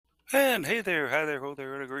And hey there, hi there, ho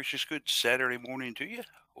there, and a gracious good Saturday morning to you.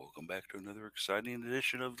 Welcome back to another exciting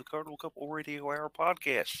edition of the Cardinal Couple Radio Hour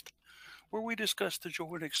podcast, where we discuss the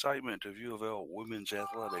joy and excitement of U of L women's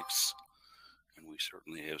athletics. And we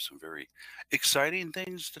certainly have some very exciting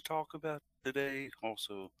things to talk about today.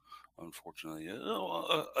 Also, unfortunately,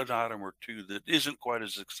 an item or two that isn't quite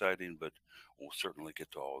as exciting, but we'll certainly get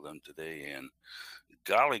to all of them today. And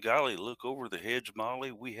golly, look over the hedge,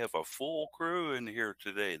 Molly. We have a full crew in here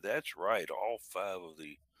today. That's right. All five of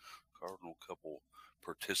the Cardinal couple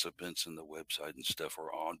participants in the website and stuff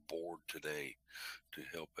are on board today to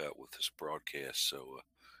help out with this broadcast. So,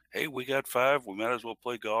 hey, we got five. We might as well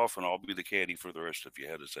play golf, and I'll be the caddy for the rest of you.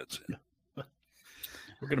 How does that sound?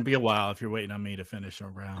 We're going to be a while if you're waiting on me to finish a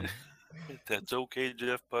round. That's okay,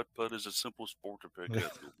 Jeff. Putt is a simple sport to pick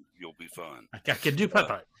up. You'll be fine. I can do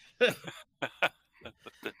putt.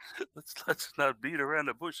 Let's not beat around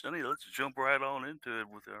the bush, honey. Let's jump right on into it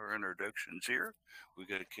with our introductions here. We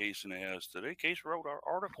got a Case in the house today. Case wrote our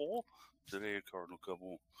article today at Cardinal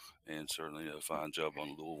Couple, and certainly a fine job on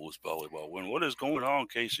Louisville's volleyball win. What is going on,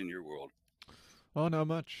 Case, in your world? Oh, not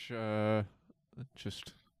much.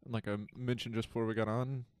 Just like I mentioned just before we got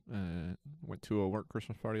on, went to a work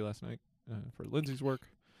Christmas party last night for Lindsay's work.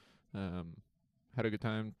 Had a good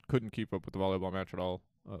time. Couldn't keep up with the volleyball match at all,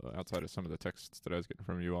 outside of some of the texts that I was getting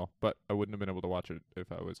from you all. But I wouldn't have been able to watch it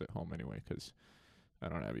if I was at home anyway, because I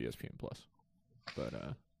don't have ESPN Plus. But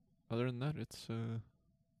other than that, it's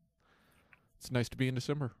nice to be in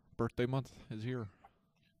December. Birthday month is here.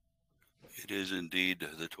 It is indeed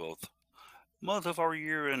the 12th month of our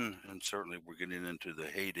year, and certainly we're getting into the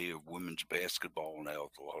heyday of women's basketball now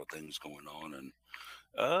with a lot of things going on, and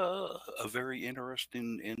a very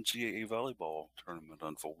interesting NCAA volleyball tournament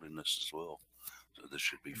unfolding this as well. So this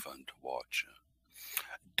should be fun to watch.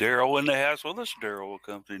 Daryl in the house with us. Daryl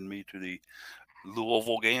accompanied me to the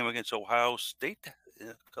Louisville game against Ohio State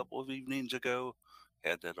a couple of evenings ago.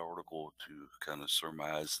 Had that article to kind of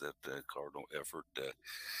surmise that Cardinal effort.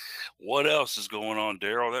 What else is going on,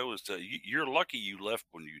 Daryl? That was you're lucky you left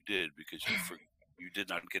when you did, because you did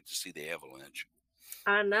not get to see the Avalanche.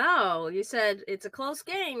 I know. You said it's a close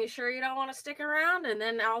game. You sure you don't want to stick around? And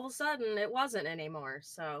then all of a sudden it wasn't anymore.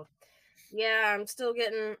 So, yeah, I'm still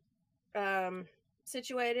getting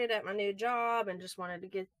situated at my new job and just wanted to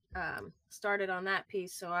get started on that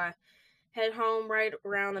piece. So I head home right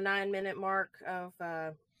around the 9-minute mark of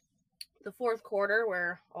the fourth quarter,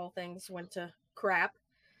 where all things went to crap.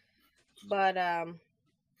 But,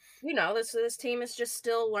 this team is just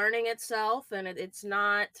still learning itself, and it's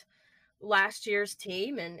not last year's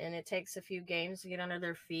team, and it takes a few games to get under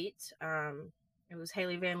their feet. It was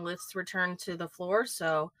Haley Van Lith's return to the floor,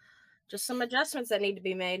 so just some adjustments that need to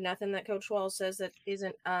be made. Nothing that Coach Wells says that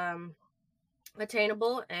isn't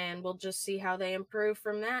attainable, and we'll just see how they improve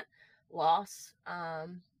from that loss.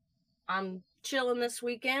 I'm chilling this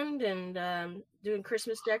weekend and doing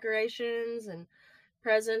Christmas decorations and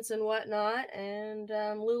presents and whatnot, and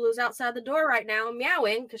Lulu's outside the door right now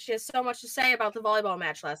meowing because she has so much to say about the volleyball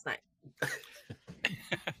match last night.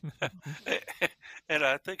 And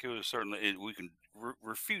I think it was certainly, we can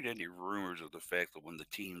refute any rumors of the fact that when the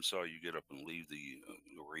team saw you get up and leave the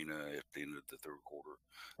arena at the end of the third quarter,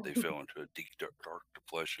 they fell into a deep, dark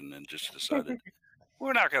depression and just decided,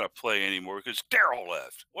 we're not going to play anymore because Daryl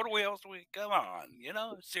left. What else do we, come on,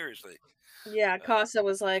 seriously. Yeah, Casa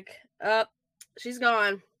was like, she's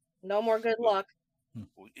gone. No more good luck.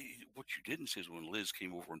 What you didn't say is when Liz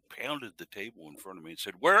came over and pounded the table in front of me and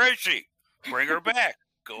said, where is she? Bring her back.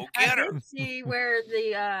 Go get her. I did see where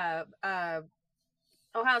the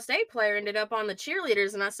Ohio State player ended up on the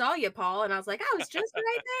cheerleaders, and I saw you, Paul, and I was like, I was just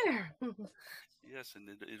right there. Yes, and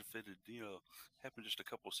if it had, happened just a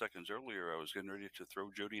couple seconds earlier, I was getting ready to throw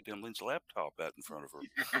Jody Demling's laptop out in front of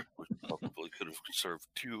her, which probably could have served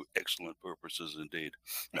two excellent purposes indeed.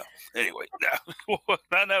 No, anyway,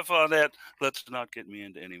 not enough on that. Let's not get me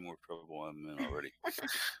into any more trouble I'm in already.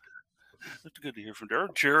 It's good to hear from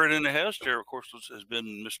Jared. Jared in the house. Jared, of course, has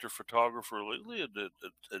been Mr. Photographer lately at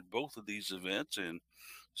both of these events, and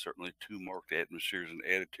certainly two marked atmospheres and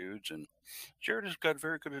attitudes. And Jared has got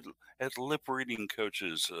very good at lip reading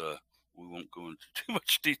coaches. We won't go into too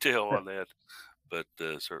much detail on that, but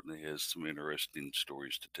certainly has some interesting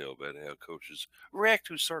stories to tell about how coaches react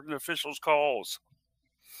to certain officials' calls.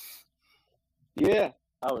 Yeah,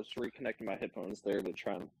 I was reconnecting my headphones there to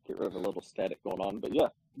try and get rid of a little static going on. But yeah,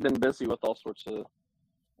 been busy with all sorts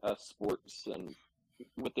of sports, and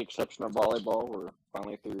with the exception of volleyball, we're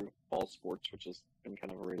finally through fall sports, which has been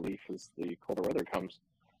kind of a relief as the colder weather comes.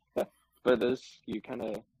 Yeah. But as you kind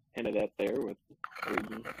of hinted at there with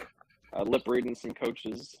lip reading some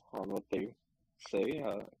coaches on what they say,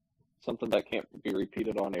 something that can't be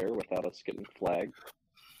repeated on air without us getting flagged.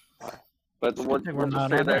 But we'll Good thing we're just not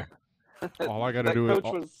say on that. All I gotta that do is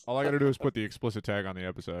coach was all I gotta do is put the explicit tag on the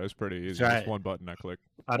episode. It's pretty easy. That's Just right. one button I click.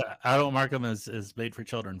 I don't mark them as made for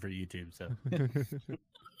children for YouTube. So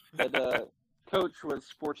But coach was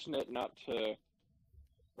fortunate not to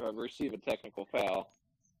receive a technical foul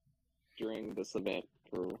during this event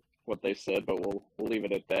for what they said, but we'll leave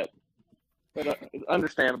it at that. But it's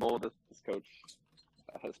understandable. This coach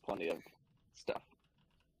has plenty of stuff.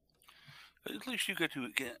 At least you get to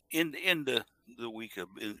end the week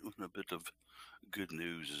in a bit of good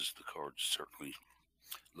news, as the Cards certainly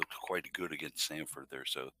looked quite good against Samford there.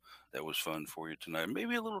 So that was fun for you tonight.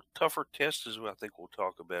 Maybe a little tougher test, as I think we'll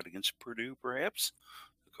talk about, against Purdue, perhaps.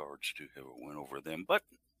 The Cards do have a win over them, but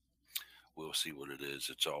we'll see what it is.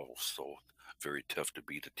 It's also very tough to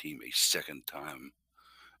beat a team a second time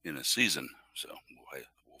in a season. So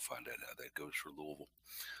we'll find out how that goes for Louisville.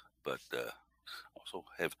 But also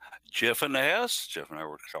have Jeff in the house. Jeff and I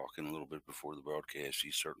were talking a little bit before the broadcast.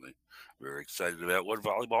 He's certainly very excited about what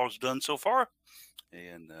volleyball has done so far.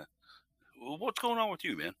 And what's going on with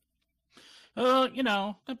you, man?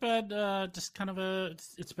 Not bad. Just kind of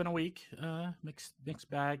it's been a week. Mixed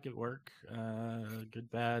bag at work. Good,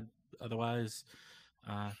 bad. Otherwise,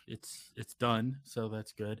 it's done. So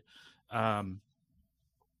that's good.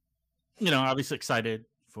 Obviously excited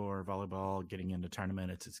for volleyball getting into tournament.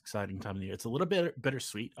 It's an exciting time of the year. It's a little bit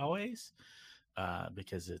bittersweet always,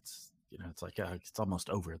 because it's like it's almost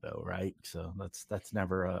over though, right? So that's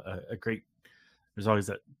never a great. There's always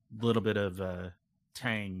that little bit of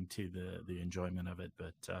tang to the enjoyment of it,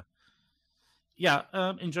 but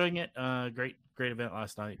enjoying it. Great event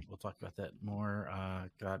last night. We'll talk about that more.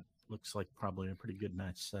 Looks like probably a pretty good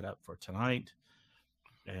match set up for tonight,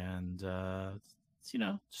 and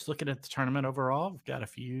just looking at the tournament overall, we've got a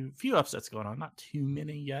few upsets going on. Not too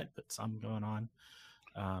many yet, but some going on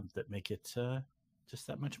that make it just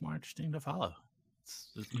that much more interesting to follow.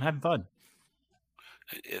 I'm having fun.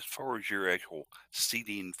 As far as your actual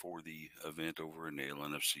seating for the event over in the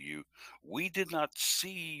LNFCU, we did not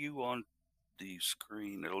see you on the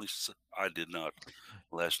screen. At least I did not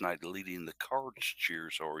last night leading the Cards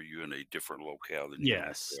cheers. Or are you in a different locale than you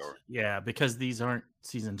Yes. are? Yeah, because these aren't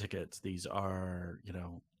season tickets. These are,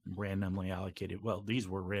 randomly allocated. Well, these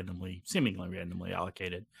were seemingly randomly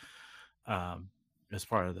allocated as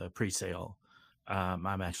part of the pre-sale.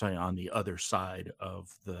 I'm actually on the other side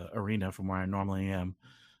of the arena from where I normally am,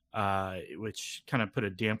 which kind of put a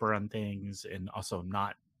damper on things, and also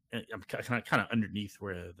I'm kind of underneath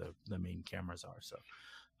where the main cameras are, so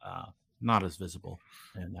not as visible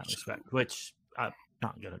in that respect, which I'm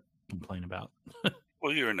not gonna complain about.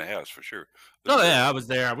 Well, you're in the house for sure. Oh yeah, I was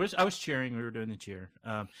there. I was cheering. We were doing the cheer.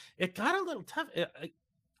 It got a little tough.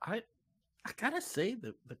 I gotta say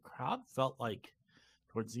that the crowd felt like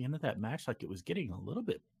towards the end of that match, like it was getting a little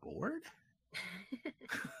bit bored.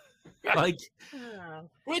 Which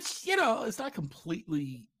it's not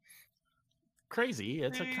completely crazy.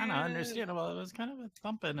 It's a kind of understandable. It was kind of a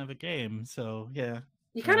thumping of a game. So yeah,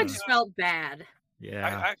 you kind of just felt bad.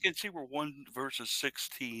 Yeah, I can see where 1 versus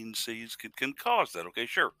 16 seeds can cause that. Okay,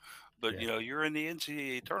 sure. But you're in the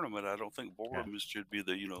NCAA tournament. I don't think boredom should be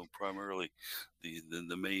the primarily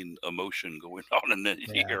the main emotion going on in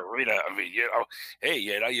the arena. I mean, hey,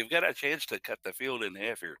 you've got a chance to cut the field in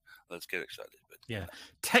half here. Let's get excited. But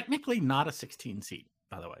technically not a 16 seed,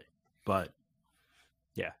 by the way, but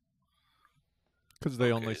because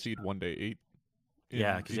they only seed 1 to 8.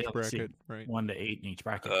 Because each bracket, right? 1 to 8 in each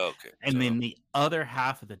bracket. Okay, and then the other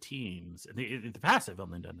half of the teams, the past have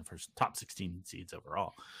only done the first top 16 seeds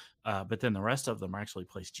overall, but then the rest of them are actually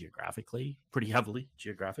placed geographically, pretty heavily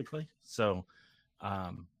geographically. So,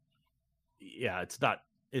 it's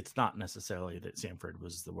not necessarily that Samford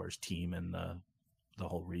was the worst team in the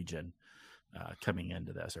whole region coming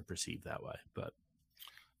into this, or perceived that way, but.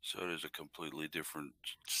 So it is a completely different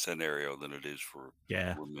scenario than it is for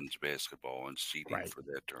women's basketball and seeding for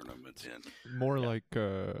that tournament. And more like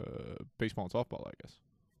baseball and softball, I guess.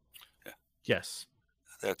 Yeah. Yes.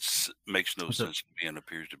 That makes no sense to me and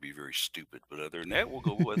appears to be very stupid. But other than that, we'll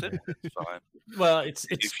go with it. It's fine. Well, it's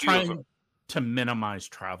trying to minimize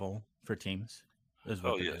travel for teams. Let's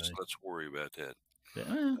worry about that.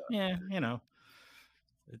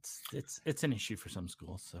 It's an issue for some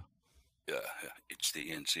schools. So. Yeah, it's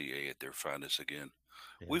the NCAA at their finest again.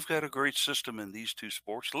 Yeah. We've got a great system in these two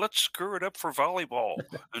sports. Let's screw it up for volleyball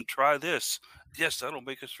and try this. Yes, that'll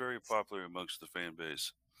make us very popular amongst the fan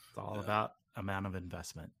base. It's all about amount of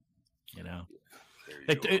investment,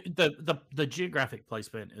 The geographic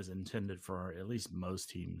placement is intended for at least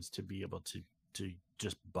most teams to be able to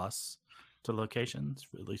just bus to locations,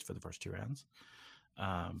 at least for the first 2 rounds.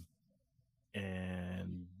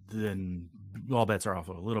 And then all bets are off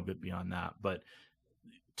a little bit beyond that, but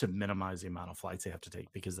to minimize the amount of flights they have to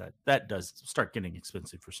take, because that does start getting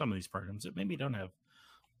expensive for some of these programs that maybe don't have,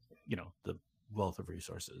 the wealth of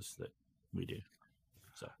resources that we do.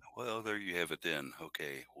 So, Well, there you have it then.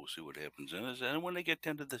 Okay, we'll see what happens in it. And when they get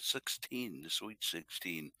into the Sweet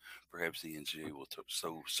 16, perhaps the NCAA will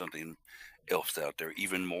throw something else out there,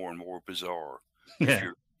 even more and more bizarre.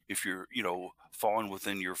 yeah. If you're, falling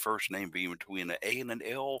within your first name being between an A and an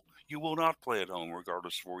L, you will not play at home,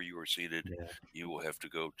 regardless of where you are seated. Yeah. You will have to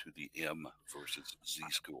go to the M versus Z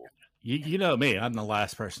school. You know me, I'm the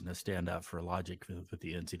last person to stand up for logic with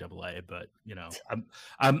the NCAA, but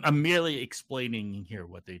I'm merely explaining here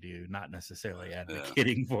what they do, not necessarily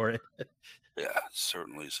advocating for it. Yeah,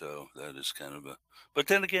 certainly so. That is kind of but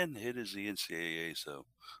then again, it is the NCAA, so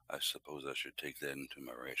I suppose I should take that into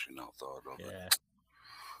my rational thought of it.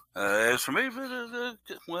 As for me,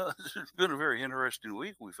 well, it's been a very interesting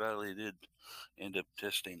week. We finally did end up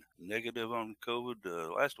testing negative on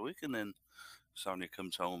COVID last week, and then Sonia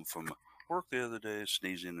comes home from work the other day,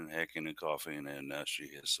 sneezing and hacking and coughing, and now she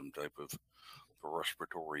has some type of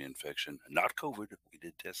respiratory infection. Not COVID. We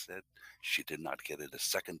did test that. She did not get it a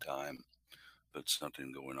second time, but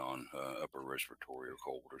something going on, upper respiratory or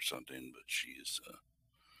cold or something. But she is...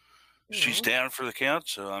 she's down for the count,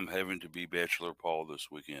 so I'm having to be Bachelor Paul this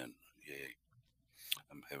weekend. Yay.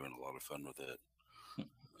 I'm having a lot of fun with that.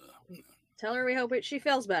 Tell her we hope she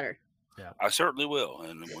feels better. Yeah, I certainly will.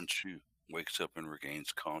 And once she wakes up and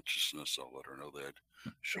regains consciousness, I'll let her know that.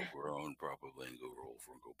 She'll groan probably and go roll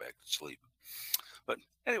over and go back to sleep. But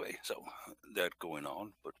anyway, so that going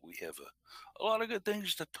on. But we have a lot of good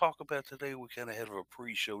things to talk about today. We kind of had a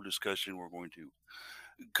pre-show discussion. We're going to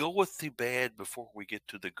go with the bad before we get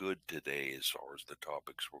to the good today as far as the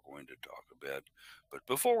topics we're going to talk about. But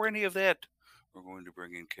before any of that, we're going to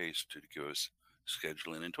bring in Case to give us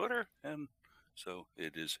scheduling and Twitter. And so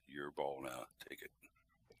it is your ball now. Take it.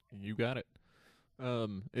 You got it.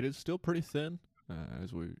 It is still pretty thin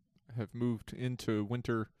as we have moved into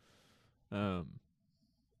winter.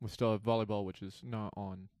 We still have volleyball, which is not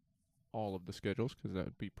on all of the schedules because that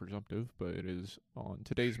would be presumptive, but it is on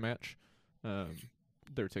today's match.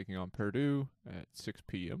 They're taking on Purdue at 6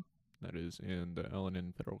 p.m. That is in the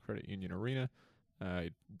L&N Federal Credit Union Arena. I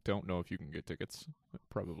don't know if you can get tickets. It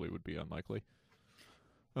probably would be unlikely.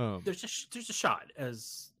 There's a shot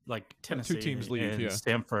as like Tennessee 2 teams leave, and yeah.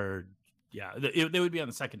 Stanford. Yeah, they would be on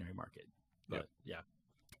the secondary market. But yeah.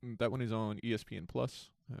 That one is on ESPN Plus,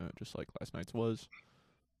 just like last night's was.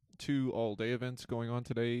 2 all-day events going on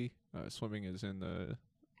today. Swimming is in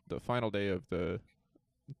the final day of the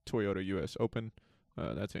Toyota U.S. Open.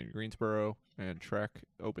 That's in Greensboro, and track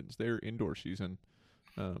opens their indoor season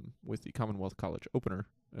with the Commonwealth College opener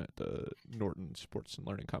at the Norton Sports and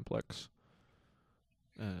Learning Complex.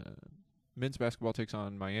 Men's basketball takes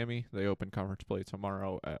on Miami. They open conference play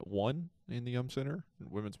tomorrow at 1 in the Center. And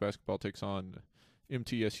women's basketball takes on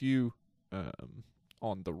MTSU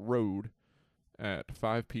on the road at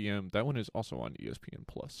 5 p.m. That one is also on ESPN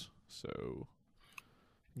Plus. So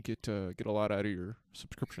get a lot out of your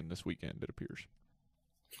subscription this weekend, it appears.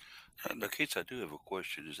 In the case, I do have a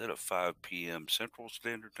question. Is that a 5 p.m. Central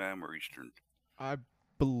Standard Time or Eastern? I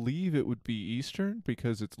believe it would be Eastern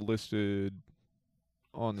because it's listed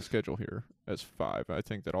on the schedule here as 5. I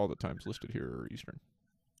think that all the times listed here are Eastern.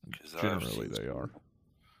 Generally, they are.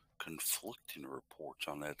 Conflicting reports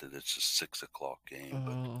on that it's a 6 o'clock game.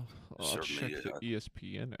 But I'll check certainly, the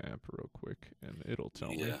ESPN app real quick, and it'll tell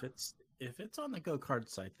me. Yeah. If it's on the Go Card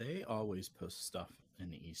site, they always post stuff in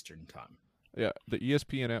the Eastern time. Yeah, the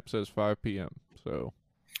ESPN app says 5 p.m. So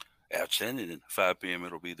Outstanding. At 5 p.m.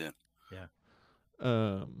 it'll be then.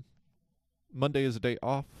 Yeah. Monday is a day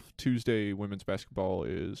off. Tuesday, women's basketball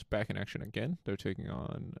is back in action again. They're taking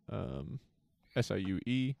on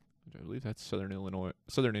SIUE. I believe that's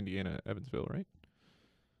Southern Indiana, Evansville, right?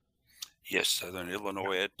 Yes, Southern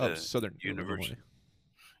Illinois at Southern University. Illinois.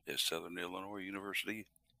 Yes, Southern Illinois University.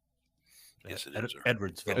 Yes, it is.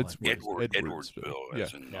 Edwardsville. Edwardsville. Yeah.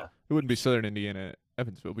 As in, Yeah. It wouldn't be Southern Indiana,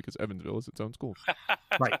 Evansville because Evansville is its own school.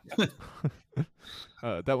 Right.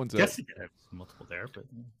 That one's Guess you could have multiple there, but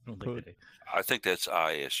I don't think they do. I think that's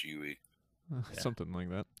ISUE. something like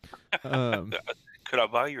that. Could I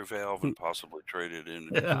buy your valve and possibly trade it in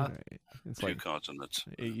Yeah. It's two like consonants?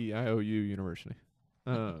 AEIOU University.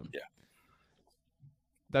 Yeah.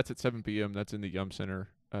 That's at 7 p.m. That's in the Yum Center.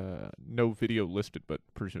 No video listed, but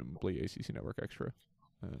presumably ACC Network Extra,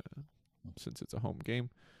 since it's a home game.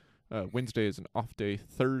 Wednesday is an off day.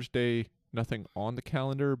 Thursday, nothing on the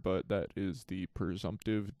calendar, but that is the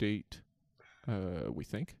presumptive date we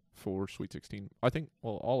think, for Sweet 16. I think,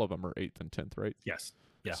 well, all of them are 8th and 10th, right? Yes.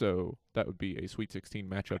 Yeah. So that would be a Sweet 16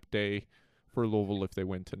 matchup day for Louisville if they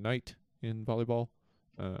win tonight in volleyball.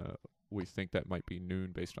 We think that might be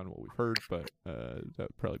noon based on what we've heard, but that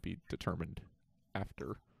would probably be determined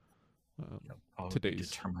after Probably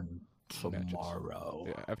today's determined matches. tomorrow.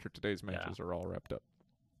 Yeah, after today's matches are all wrapped up.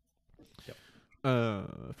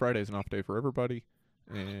 Yep. Friday's an off day for everybody,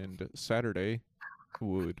 and Saturday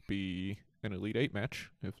would be an Elite 8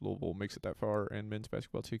 match if Louisville makes it that far, and men's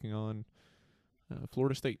basketball taking on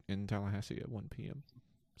Florida State in Tallahassee at 1 p.m.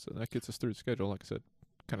 So that gets us through the schedule, like I said,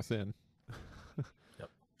 kind of thin.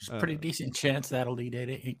 There's a pretty decent chance that Elite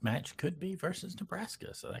 8 match could be versus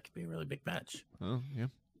Nebraska, so that could be a really big match. Oh, yeah.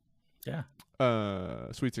 Yeah.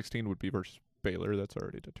 Sweet 16 would be versus Baylor. That's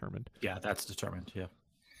already determined. Yeah, that's determined. Yeah.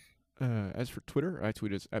 As for Twitter, I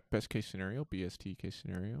tweet is at best case scenario, BST case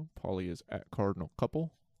scenario. Paulie is at Cardinal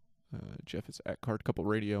Couple. Jeff is at Card Couple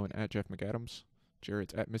Radio and at Jeff McAdams.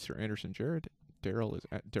 Jared's at Mr. Anderson Jared. Daryl is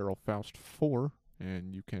at Daryl Faust 4,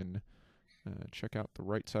 and you can check out the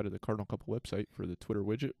right side of the Cardinal Couple website for the Twitter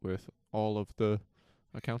widget with all of the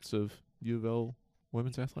accounts of U of L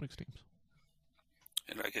women's athletics teams.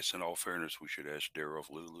 And I guess in all fairness, we should ask Daryl if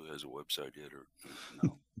Lulu has a website yet or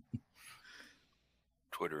no.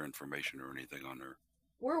 Twitter information or anything on there.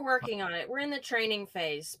 We're working on it. We're in the training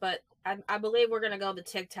phase, but I believe we're going to go the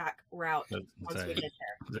TikTok route once we get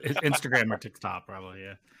there. Instagram or TikTok, probably.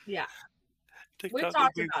 Yeah. Yeah. TikTok We've would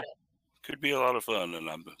talked be- about it. Could be a lot of fun, and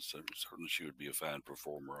I'm certain she would be a fine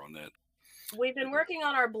performer on that. We've been working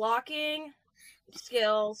on our blocking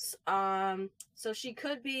skills. So she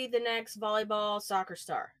could be the next volleyball soccer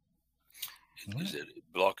star. Is it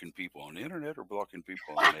blocking people on the internet or blocking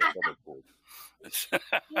people on the other board? She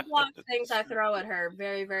blocks things I throw at her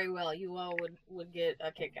very, very well. You all would get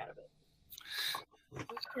a kick out of it.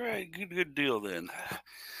 All right, good deal then.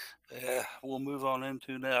 We'll move on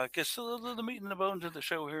into now. I guess the meat and the bones of the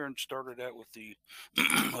show here, and started out with the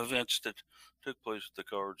events that took place at the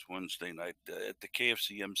Cards Wednesday night at the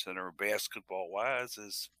KFCM Center. Basketball-wise,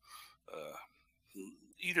 is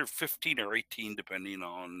either 15 or 18, depending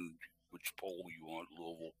on which poll you want.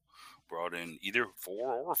 Louisville brought in either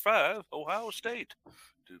 4 or 5 Ohio State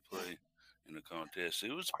to play in the contest.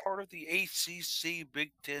 It was part of the ACC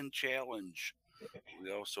Big Ten Challenge.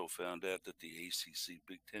 We also found out that the ACC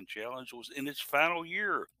Big Ten Challenge was in its final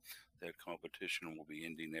year. That competition will be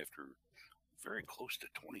ending after very close to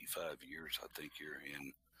 25 years, I think, here,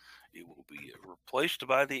 and it will be replaced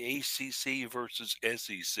by the ACC versus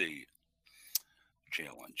SEC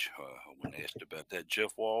Challenge. When asked about that,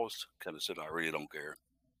 Jeff Walls kind of said, "I really don't care,"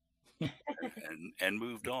 and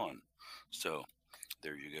moved on. So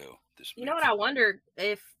there you go. You know what? I wonder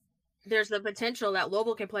if there's the potential that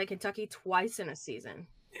Louisville can play Kentucky twice in a season.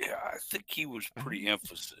 Yeah, I think he was pretty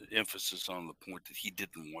emphasis on the point that he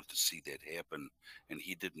didn't want to see that happen, and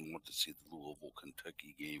he didn't want to see the Louisville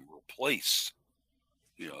Kentucky game replace,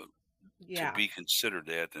 to be considered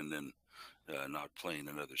that, and then not playing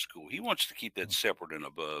another school. He wants to keep that separate and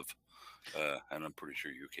above, and I'm pretty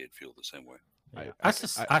sure your kid feel the same way. I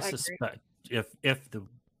suspect if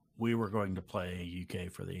we were going to play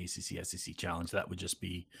UK for the ACC SEC Challenge, that would just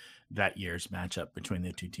be that year's matchup between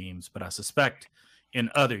the two teams. But I suspect in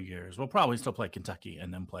other years, we'll probably still play Kentucky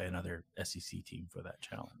and then play another SEC team for that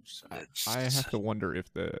challenge. So I have to wonder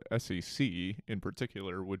if the SEC in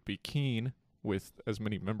particular would be keen, with as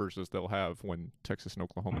many members as they'll have when Texas and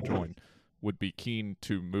Oklahoma join, would be keen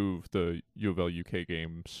to move the U of L UK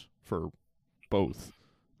games for both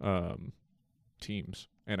teams.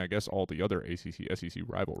 And I guess all the other ACC SEC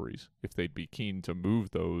rivalries, if they'd be keen to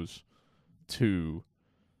move those to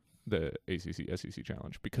the ACC SEC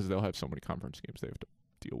Challenge, because they'll have so many conference games they have to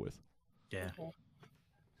deal with. Yeah.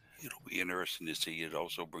 It'll be interesting to see. It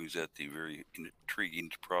also brings out the very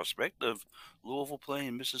intriguing prospect of Louisville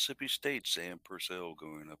playing Mississippi State. Sam Purcell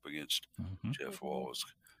going up against Jeff Walls.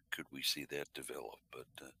 Could we see that develop? But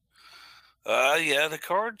the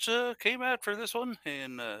Cards came out for this one,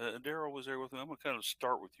 and Daryl was there with me. I'm going to kind of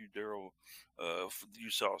start with you, Daryl. You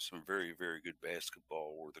saw some very, very good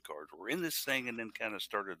basketball where the Cards were in this thing, and then kind of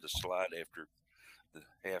started to slide after the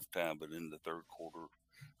halftime. But in the third quarter,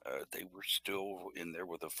 they were still in there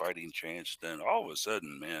with a fighting chance. Then all of a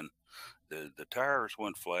sudden, man, the tires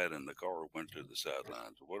went flat and the car went to the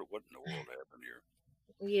sidelines. What in the world happened here?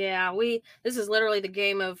 Yeah, this is literally the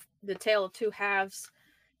game of the tale of two halves,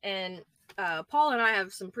 and Paul and I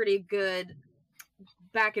have some pretty good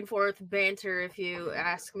back and forth banter, if you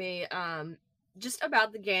ask me, just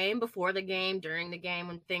about the game, before the game, during the game,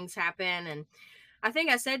 when things happen. And I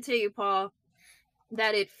think I said to you, Paul,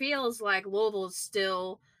 that it feels like Louisville is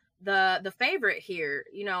still the favorite here.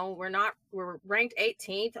 We're ranked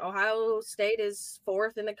 18th. Ohio State is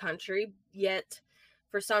 4th in the country, yet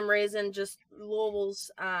for some reason just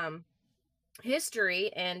Louisville's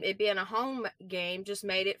history and it being a home game just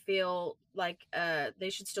made it feel like they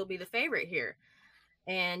should still be the favorite here.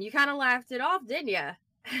 And you kind of laughed it off, didn't you?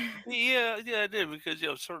 Yeah, I did because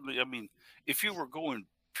certainly. I mean, if you were going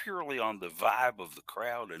purely on the vibe of the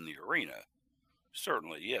crowd in the arena,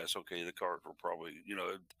 certainly yes. Okay, the Cards were probably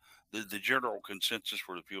the general consensus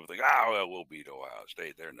for the people think, well, we'll beat Ohio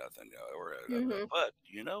State. They're nothing. But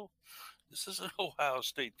this is an Ohio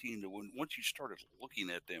State team that once you started looking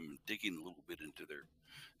at them and digging a little bit into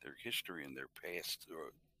their history and their past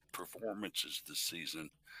performances this season,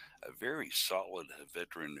 a very solid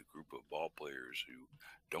veteran group of ball players who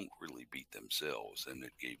don't really beat themselves, and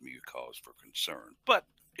it gave me a cause for concern. But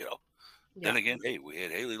then again, hey, we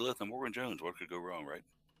had Haley Lith and Morgan Jones. What could go wrong, right?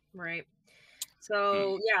 Right.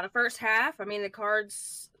 So the first half, I mean, the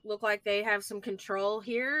Cards look like they have some control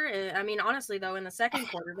here. I mean, honestly, though, in the second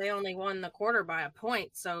quarter, they only won the quarter by a point,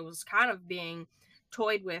 so it was kind of being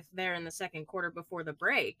toyed with there in the second quarter before the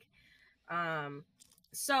break.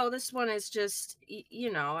 So this one is just,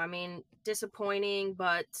 I mean, disappointing,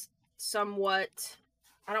 but somewhat,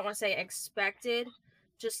 I don't want to say expected,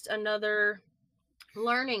 just another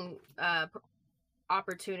learning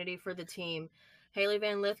opportunity for the team. Haley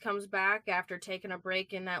Van Lith comes back after taking a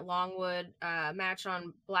break in that Longwood match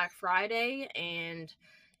on Black Friday, and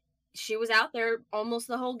she was out there almost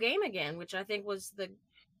the whole game again, which I think was the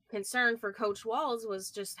concern for Coach Walls,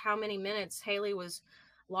 was just how many minutes Haley was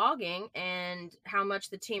logging and how much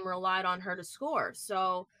the team relied on her to score.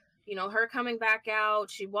 So, her coming back out,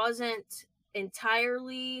 she wasn't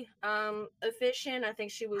entirely efficient. I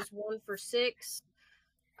think she was 1 for 6.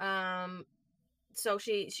 So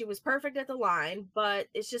she was perfect at the line, but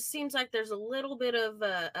it just seems like there's a little bit of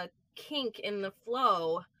a kink in the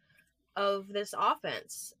flow of this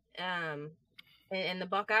offense. And the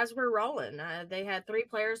Buckeyes were rolling. They had 3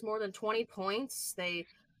 players more than 20 points. They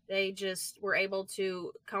just were able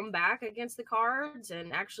to come back against the Cards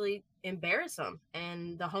and actually embarrass them.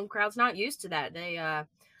 And the home crowd's not used to that. They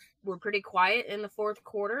were pretty quiet in the fourth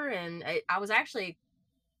quarter, and I was actually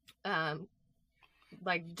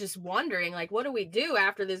just wondering, what do we do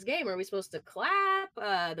after this game? Are we supposed to clap?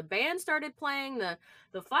 The band started playing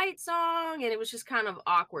the fight song, and it was just kind of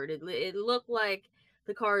awkward. It looked like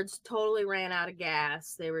the Cards totally ran out of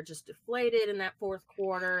gas. They were just deflated in that fourth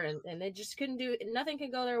quarter, and they just couldn't do it. Nothing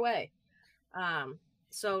could go their way.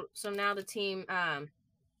 So now the team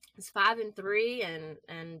is 5-3,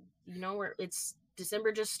 and it's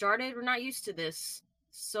December just started. We're not used to this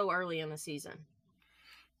so early in the season.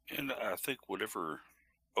 And I think whatever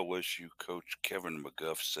OSU coach Kevin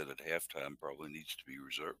McGuff said at halftime probably needs to be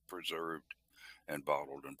preserved and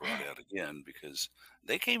bottled and brought out again, because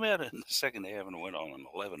they came out in the second half and went on an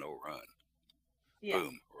 11-0 run. Yeah.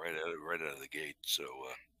 Boom, right out of the gate. So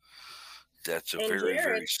that's a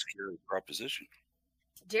very scary proposition.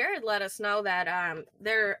 Jared let us know that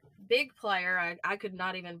their big player, I could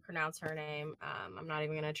not even pronounce her name. I'm not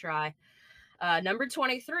even going to try. Number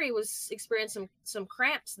 23 was experiencing some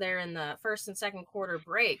cramps there in the first and second quarter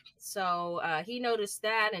break. So he noticed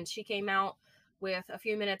that, and she came out with a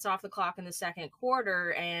few minutes off the clock in the second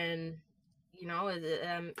quarter. And,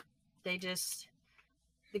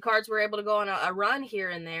 the Cards were able to go on a run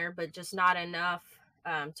here and there, but just not enough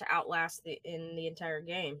to outlast in the entire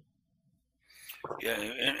game. Yeah,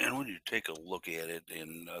 and when you take a look at it,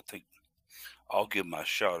 and I think I'll give my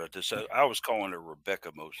shot at this. I was calling her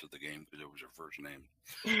Rebecca most of the game because it was her first name.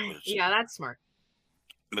 Yeah, that's smart.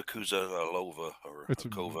 Mikusalova or it's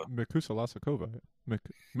Akova. Mikulasakova.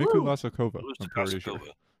 Mikulasakova. I'm pretty sure.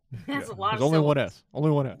 That's a lot. There's only one S. Only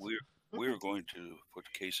one S. We're going to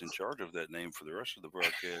put Case in charge of that name for the rest of the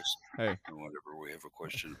broadcast. Hey. And whenever we have a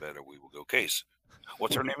question about it, we will go, Case.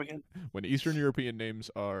 What's her name again? When Eastern European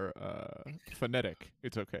names are phonetic,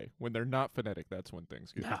 it's okay. When they're not phonetic, that's when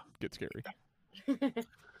things get scary.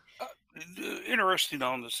 Interesting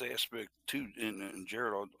on this aspect too, and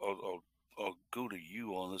Jared, I'll go to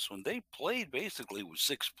you on this one. They played basically with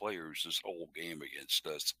 6 players this whole game against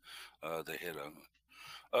us. They had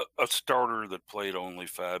a starter that played only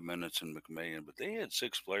 5 minutes in McMahon, but they had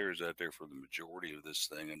 6 players out there for the majority of this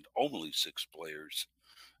thing, and only 6 players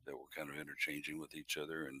that were kind of interchanging with each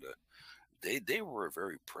other. And they were a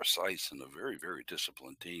very precise and a very, very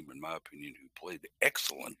disciplined team, in my opinion, who played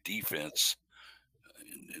excellent defense.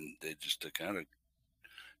 And they just kind of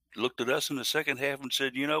looked at us in the second half and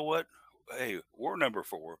said, you know what? Hey, we're number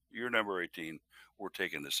 4. You're number 18. We're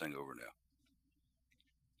taking this thing over now.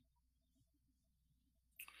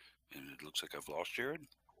 And it looks like I've lost Jared.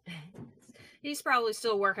 He's probably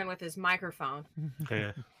still working with his microphone.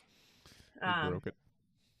 Yeah. He broke it.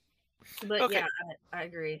 But Okay. yeah, I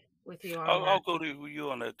agree with you on I'll that. go to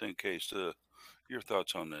you on that then, Case. Your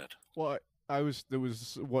thoughts on that? Well, there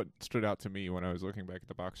was what stood out to me when I was looking back at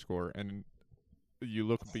the box score, and you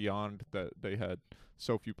look beyond that they had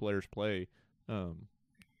so few players play.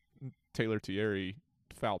 Taylor Thierry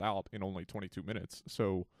fouled out in only 22 minutes.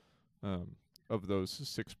 So, of those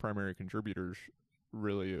 6 primary contributors,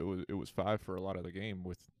 really it was 5 for a lot of the game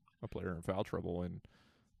with a player in foul trouble, and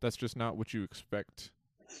that's just not what you expect.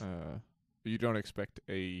 You don't expect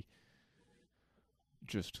a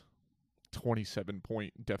just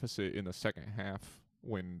 27-point deficit in the second half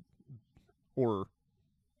or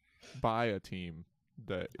by a team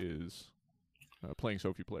that is playing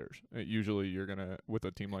so few players. Usually you're going to, with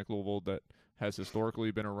a team like Louisville that has historically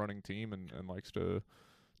been a running team and likes to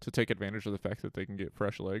take advantage of the fact that they can get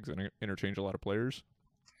fresh legs and interchange a lot of players,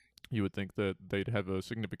 you would think that they'd have a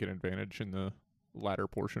significant advantage in the latter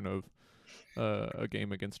portion of a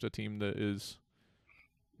game against a team that is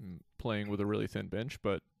playing with a really thin bench,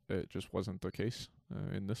 but it just wasn't the case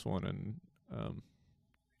in this one. And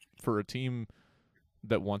for a team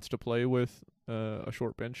that wants to play with a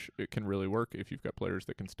short bench, it can really work if you've got players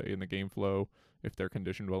that can stay in the game flow. If they're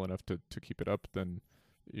conditioned well enough to keep it up, then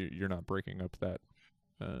you're not breaking up that,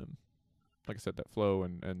 like I said, that flow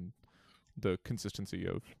and the consistency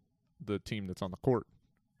of the team that's on the court.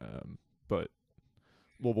 But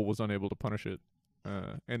Louisville was unable to punish it.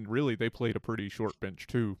 And really, they played a pretty short bench,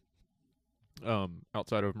 too.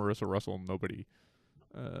 Outside of Marissa Russell,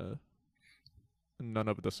 none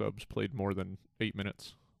of the subs played more than 8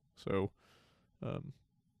 minutes. So,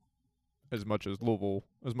 as much as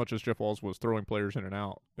Jeff Walz was throwing players in and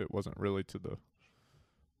out, it wasn't really to the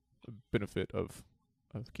benefit of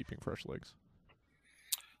keeping fresh legs.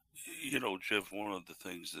 You know, Jeff, one of the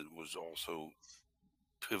things that was also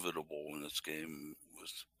pivotal in this game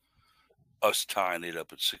was us tying it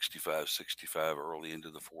up at 65-65 early into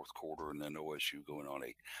the fourth quarter, and then OSU going on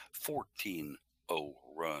a 14-0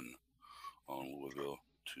 run on Louisville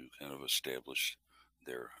to kind of establish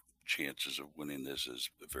their chances of winning this as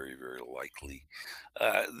very, very likely.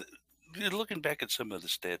 Looking back at some of the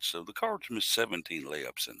stats, so the Cards missed 17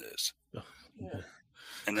 layups in this.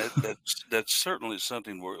 And that's certainly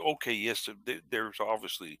something where, okay, yes, there's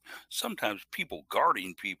obviously sometimes people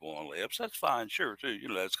guarding people on layups. That's fine, sure, too. You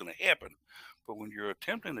know, that's going to happen. But when you're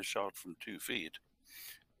attempting a shot from 2 feet,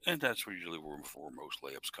 and that's usually where most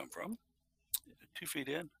layups come from, 2 feet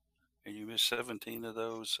in, and you miss 17 of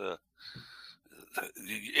those,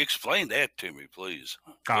 explain that to me, please.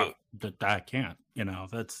 I can't. You know,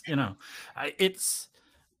 that's, you know,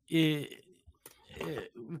 we've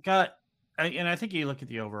got. And I think you look at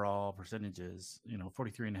the overall percentages, you know,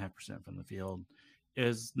 43.5% from the field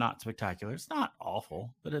is not spectacular. It's not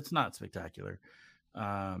awful, but it's not spectacular.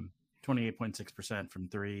 28.6% from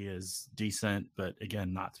 3 is decent, but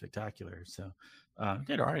again, not spectacular. So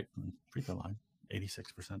did all right from free throw line,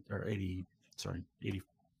 86% or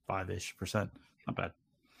 85-ish%. Not bad.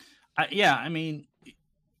 Yeah, I mean,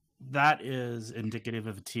 that is indicative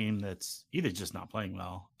of a team that's either just not playing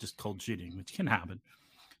well, just cold shooting, which can happen.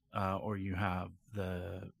 Or you have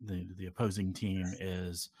the opposing team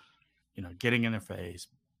is, you know, getting in their face,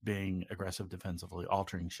 being aggressive defensively,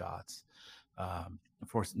 altering shots,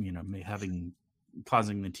 forcing, you know,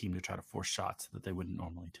 causing the team to try to force shots that they wouldn't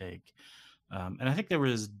normally take. And I think there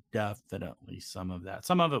was definitely some of that.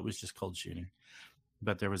 Some of it was just cold shooting,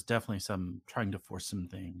 but there was definitely some trying to force some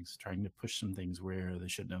things, trying to push some things where they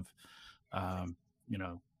shouldn't have, you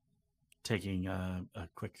know, taking a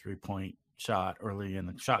quick 3-point shot early in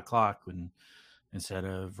the shot clock instead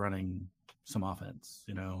of running some offense,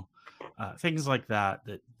 you know, things like that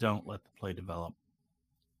don't let the play develop,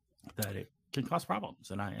 that it can cause problems.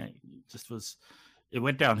 And it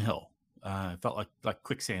went downhill. It felt like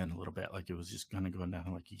quicksand a little bit, like it was just kind of going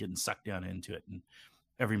down, like you're getting sucked down into it, and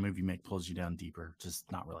every move you make pulls you down deeper.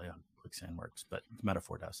 Just not really how quicksand works, but the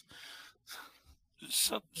metaphor does.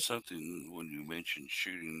 Something when you mentioned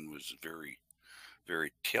shooting was very,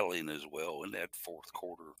 very telling as well. In that fourth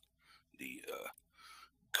quarter, the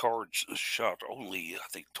Cards shot only, I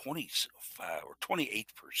think, 25 or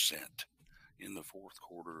 28% in the fourth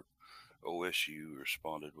quarter. OSU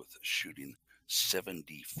responded with shooting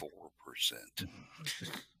 74%.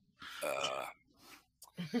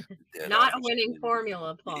 Not a winning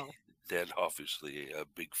formula, Paul. That obviously a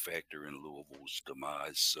big factor in Louisville's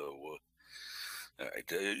demise. So,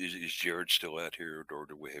 is Jared still out here, or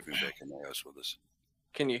do we have him back in the house with us?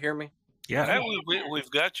 Can you hear me? Yeah,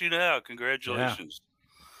 We've got you now. Congratulations.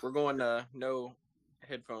 We're going no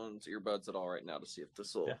headphones, earbuds at all right now to see if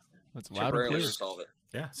this will Yeah. That's loud and temporarily clear. solve it.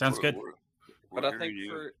 Yeah, sounds good. But We're I think hearing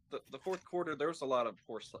you. for the fourth quarter, there was a lot of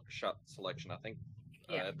poor shot selection. I think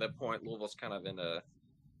Yeah. at that point, Louisville's kind of in a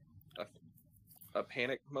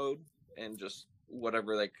panic mode, and just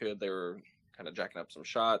whatever they could, they were kind of jacking up some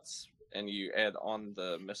shots. And you add on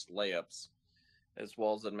the missed layups, as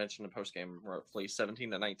well as I mentioned in postgame, roughly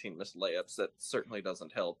 17 to 19 missed layups. That certainly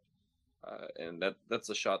doesn't help, and that's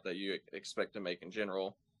a shot that you expect to make in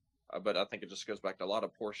general. But I think it just goes back to a lot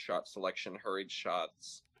of poor shot selection, hurried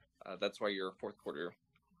shots. That's why your fourth quarter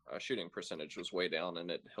shooting percentage was way down,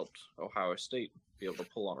 and it helped Ohio State be able to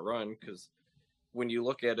pull on a run. Because when you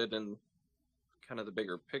look at it in kind of the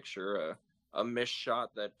bigger picture, a missed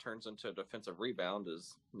shot that turns into a defensive rebound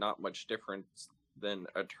is not much different than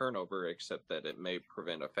a turnover, except that it may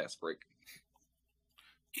prevent a fast break.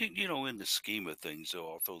 You know, in the scheme of things,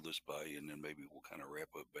 though, I'll throw this by you, and then maybe we'll kind of wrap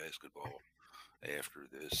up basketball after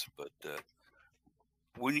this. But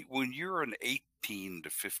when you're an 18 to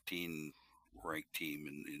 15 ranked team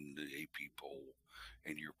in the AP poll,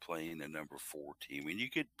 and you're playing a number 4 team, and you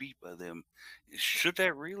get beat by them, should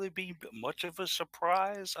that really be much of a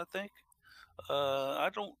surprise? I think.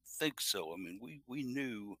 I don't think so. I mean, we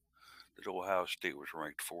knew that Ohio State was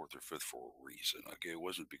ranked 4th or 5th for a reason. Okay, it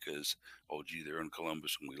wasn't because, oh, gee, they're in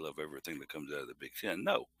Columbus and we love everything that comes out of the Big Ten.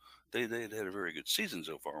 No, they had a very good season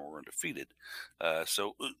so far and were undefeated.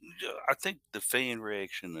 So I think the fan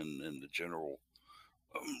reaction and the general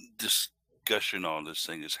discussion on this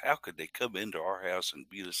thing is, how could they come into our house and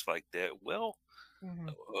beat us like that? Well,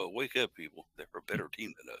 wake up, people. They're a better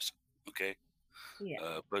team than us. Okay.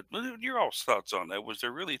 Yeah. But your all's thoughts on that? Was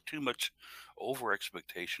there really too much over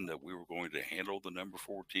expectation that we were going to handle the number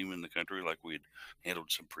 4 team in the country like we'd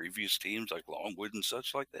handled some previous teams like Longwood and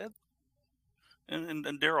such like that? And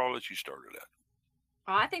Darryl, I'll let you start it out.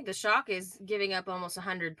 I think the shock is giving up almost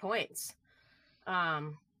 100 points. I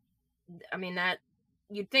mean, that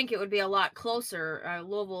you'd think it would be a lot closer.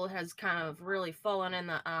 Louisville has kind of really fallen in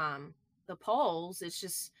the polls.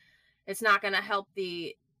 It's not going to help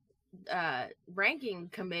the ranking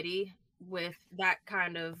committee with that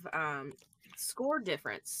kind of score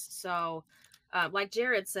difference. So like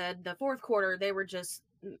Jared said, the fourth quarter,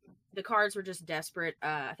 the Cards were just desperate.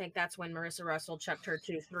 I think that's when Marissa Russell chucked her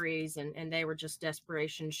 2 threes, and they were just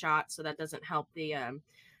desperation shots. So that doesn't help the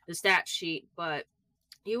stat sheet, but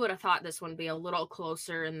you would have thought this one would be a little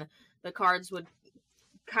closer, and the Cards would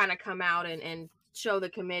kind of come out and show the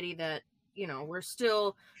committee that, you know, we're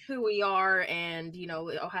still who we are, and, you know,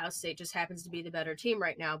 Ohio State just happens to be the better team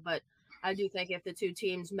right now. But I do think if the 2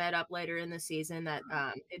 teams met up later in the season, that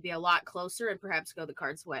it'd be a lot closer and perhaps go the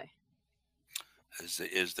Cards' way.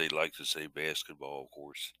 As they like to say, basketball, of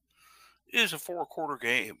course, is a 4-quarter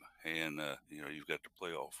game, and you know, you've got to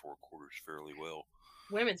play all 4 quarters fairly well.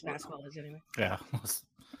 Women's basketball is anyway. Yeah.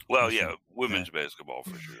 Well, yeah, women's basketball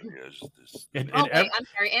for sure. Yeah, I'm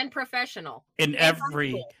sorry, and professional. In and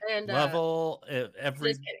every and, level,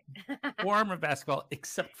 every just kidding. form of basketball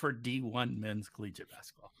except for D1 men's collegiate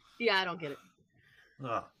basketball. Yeah, I don't get it.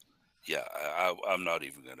 Ugh. yeah. I'm not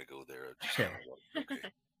even going to go there. Yeah. Okay.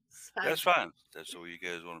 That's fine. That's the way you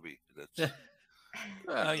guys want to be. That's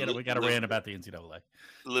You know, we got to rant about the NCAA.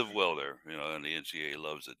 live well there, you know, and the NCAA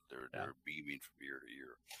loves it. They're beaming from year to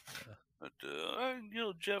year. Yeah. But you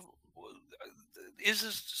know, Jeff, is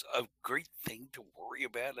this a great thing to worry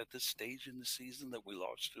about at this stage in the season that we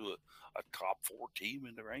lost to a top 4 team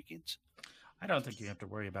in the rankings? I don't think you have to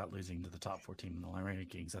worry about losing to the top 4 team in the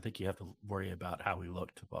rankings. I think you have to worry about how we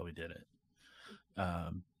looked while we did it.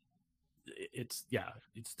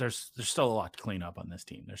 There's still a lot to clean up on this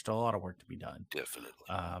team. There's still a lot of work to be done. Definitely.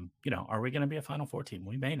 You know, are we going to be a Final Four team?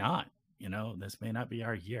 We may not. You know, this may not be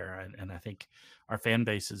our year, and I think our fan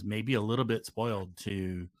base is maybe a little bit spoiled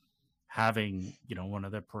to having, you know, one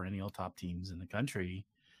of the perennial top teams in the country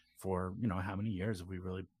for, you know, how many years have we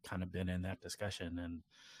really kind of been in that discussion,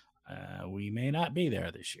 and we may not be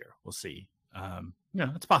there this year. We'll see. You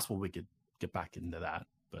know, it's possible we could get back into that,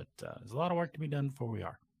 but there's a lot of work to be done before we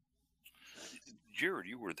are. Jared,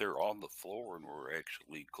 you were there on the floor and were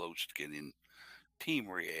actually close to getting team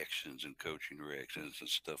reactions and coaching reactions and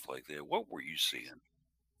stuff like that. What were you seeing?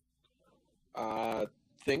 I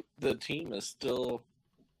think the team is still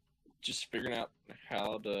just figuring out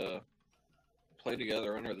how to play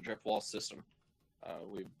together under the Jeff Walsh system.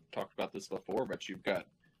 We've talked about this before, but you've got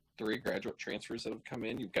 3 graduate transfers that have come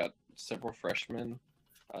in. You've got several freshmen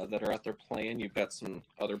that are out there playing. You've got some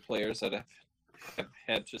other players that have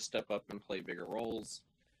had to step up and play bigger roles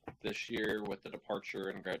this year with the departure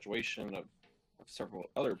and graduation of several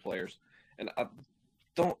other players. And I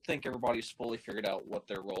don't think everybody's fully figured out what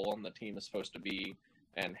their role on the team is supposed to be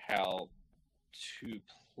and how to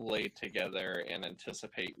play together and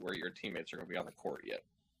anticipate where your teammates are going to be on the court yet.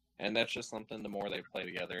 And that's just something, the more they play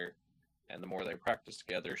together and the more they practice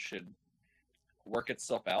together, should work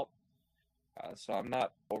itself out. So I'm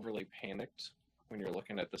not overly panicked when you're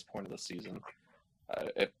looking at this point of the season.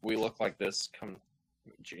 If we look like this come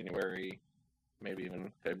January, maybe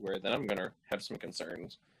even February, then I'm going to have some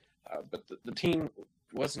concerns. But the team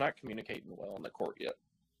was not communicating well on the court yet.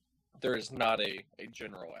 There is not a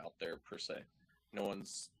general out there, per se. No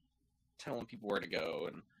one's telling people where to go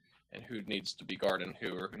and who needs to be guarding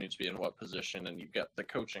who, or who needs to be in what position. And you've got the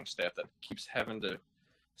coaching staff that keeps having to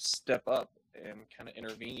step up and kind of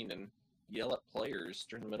intervene and yell at players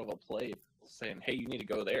during the middle of a play, saying, hey, you need to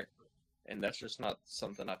go there. And that's just not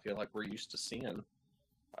something I feel like we're used to seeing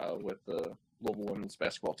with the Louisville women's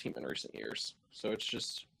basketball team in recent years. So it's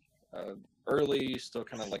just early, still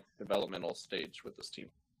kind of like developmental stage with this team.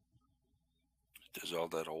 Does all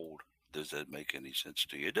that hold? Does that make any sense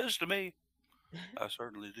to you? It does to me. I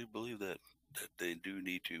certainly do believe that they do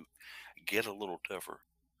need to get a little tougher,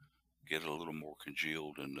 get a little more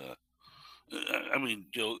congealed. And I mean,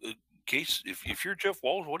 Case, if you're Jeff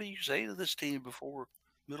Walz, what do you say to this team before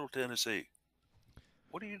Middle Tennessee?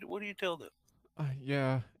 What do you tell them?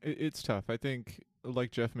 Yeah, it's tough. I think,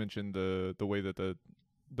 like Jeff mentioned, the way that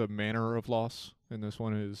the manner of loss in this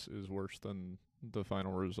one is worse than the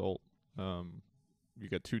final result. You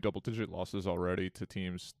get 2 double-digit losses already to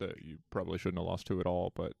teams that you probably shouldn't have lost to at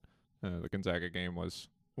all. But the Gonzaga game was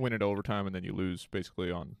win it overtime, and then you lose basically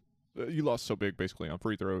on you lost so big basically on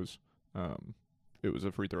free throws. It was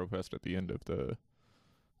a free throw fest at the end of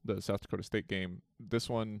the South Dakota State game. This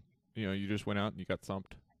one, you just went out and you got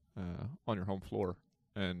thumped on your home floor.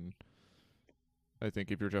 And I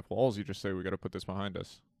think if you're Jeff Walz, you just say, we got to put this behind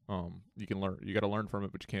us. You can learn. You got to learn from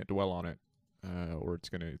it, but you can't dwell on it, or it's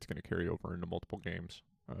gonna carry over into multiple games.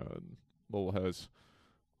 Louisville has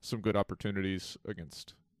some good opportunities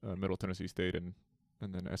against Middle Tennessee State and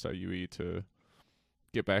then SIUE to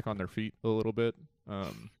get back on their feet a little bit.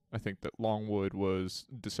 I think that Longwood was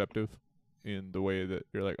deceptive in the way that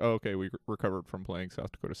you're like, oh, okay, we recovered from playing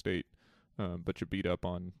South Dakota State, but you beat up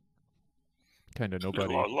on kind of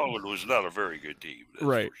nobody. Longwood was not a very good team.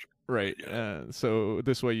 Right, sure. right. Yeah. So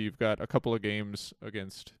this way you've got a couple of games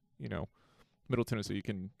against, Middle Tennessee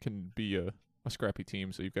can be a scrappy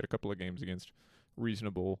team. So you've got a couple of games against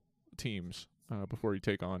reasonable teams before you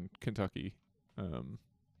take on Kentucky. And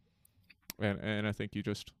I think you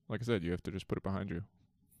just, like I said, you have to just put it behind you.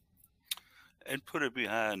 And put it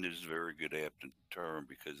behind is a very good apt term,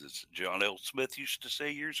 because as John L. Smith used to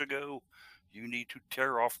say years ago, you need to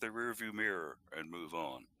tear off the rearview mirror and move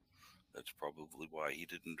on. That's probably why he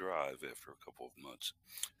didn't drive after a couple of months,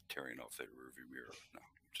 tearing off that rearview mirror. No,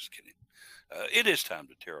 just kidding. It is time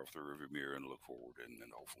to tear off the rearview mirror and look forward, and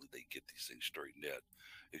hopefully they get these things straightened out.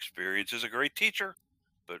 Experience is a great teacher,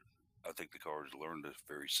 but I think the Cards learned a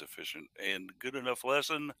very sufficient and good enough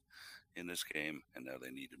lesson in this game, and now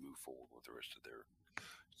they need to move forward with the rest of their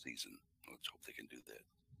season. Let's hope they can do that.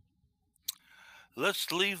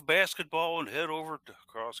 Let's leave basketball and head over to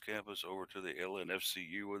cross campus, over to the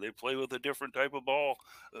LNFCU, where they play with a different type of ball,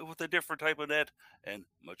 with a different type of net, and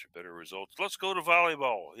much better results. Let's go to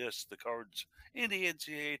volleyball. Yes, the Cards in the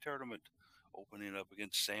NCAA tournament, opening up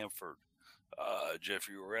against Samford. Jeff,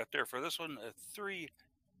 you were out there for this one, a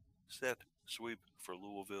 3-set sweep for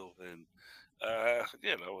Louisville, and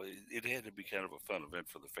it had to be kind of a fun event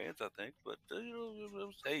for the fans, I think. But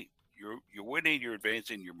hey, you're winning, you're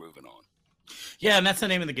advancing, you're moving on. Yeah, and that's the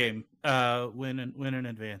name of the game. Win and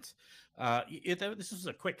advance. This was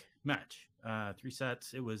a quick match. 3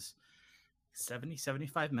 sets. It was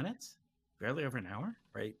 75 minutes, barely over an hour,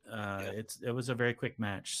 right? It was a very quick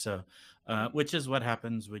match. So, which is what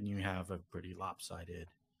happens when you have a pretty lopsided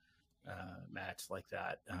match like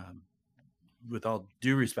that. With all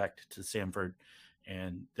due respect to Samford,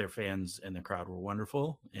 and their fans and the crowd were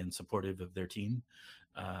wonderful and supportive of their team.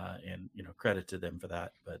 And credit to them for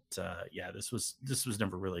that. But this was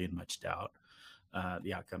never really in much doubt,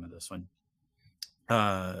 the outcome of this one.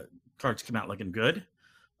 Cards came out looking good.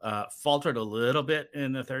 Faltered a little bit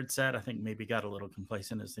in the 3rd set. I think maybe got a little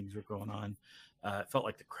complacent as things were going on. It felt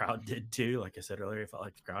like the crowd did too. Like I said earlier, it felt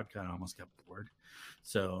like the crowd kind of almost got bored.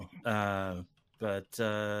 So,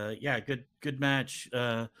 good match.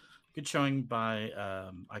 Good showing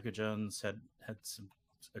by Ika Jones. Had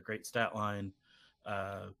a great stat line.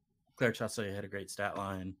 Claire Chaussee had a great stat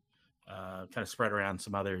line. Kind of spread around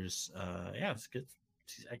some others. It's good.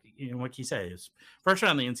 What can you say? Is first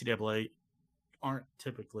round in the NCAA aren't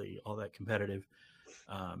typically all that competitive,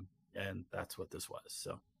 and that's what this was.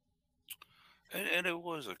 So, And it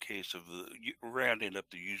was a case of rounding up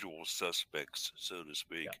the usual suspects, so to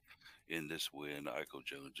speak, in this win. Iko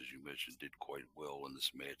Jones, as you mentioned, did quite well in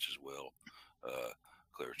this match as well.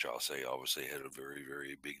 Claire Chaussee obviously had a very,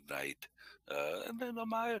 very big night. And then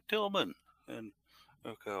Amaya Tillman and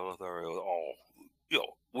Lothario, all,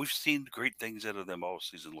 we've seen great things out of them all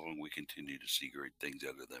season long. We continue to see great things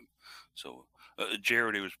out of them. So,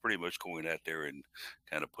 Jared, was pretty much going out there and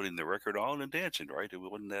kind of putting the record on and dancing, right? It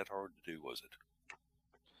wasn't that hard to do, was it?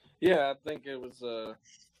 Yeah, I think it was a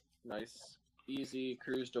nice, easy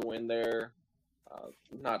cruise to win there.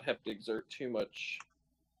 Not have to exert too much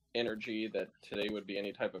energy that today would be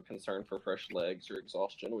any type of concern for fresh legs or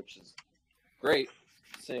exhaustion, which is great,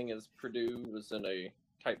 seeing as Purdue was in a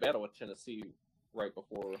tight battle with Tennessee right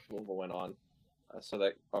before Louisville went on. So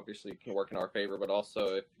that obviously can work in our favor, but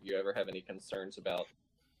also if you ever have any concerns about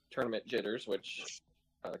tournament jitters, which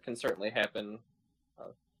can certainly happen,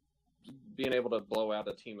 being able to blow out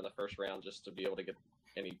a team in the first round just to be able to get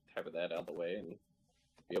any type of that out of the way and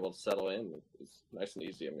be able to settle in is nice and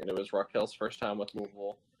easy. I mean, it was Raquel's first time with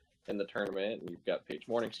Louisville in the tournament, and you've got Paige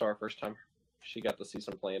Morningstar first time she got to see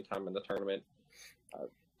some playing time in the tournament.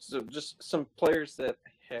 So just some players that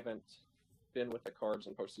haven't been with the Cards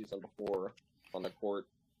in postseason before on the court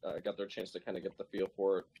got their chance to kind of get the feel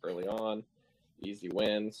for it early on. Easy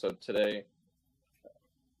win. So today,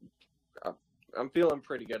 I'm feeling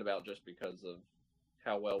pretty good about just because of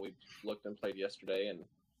how well we looked and played yesterday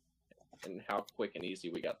and how quick and easy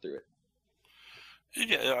we got through it.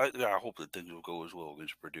 Yeah, I hope that things will go as well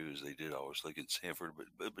against Purdue as they did, obviously, against Sanford.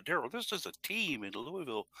 But Daryl, this is a team in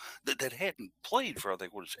Louisville that hadn't played for, I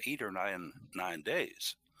think, 8 or 9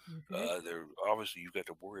 days. They're obviously, you've got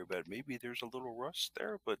to worry about maybe there's a little rust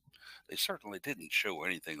there, but they certainly didn't show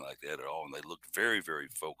anything like that at all, and they looked very, very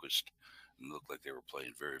focused and looked like they were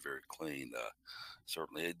playing very, very clean.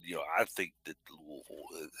 Certainly, I think that Louisville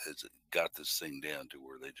has got this thing down to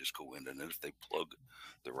where they just go in, and if they plug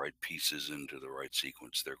the right pieces into the right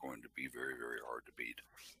sequence, they're going to be very, very hard to beat.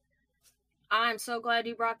 I'm so glad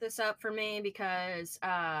you brought this up for me because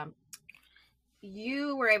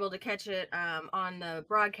you were able to catch it on the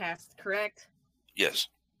broadcast, correct? Yes.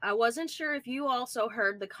 I wasn't sure if you also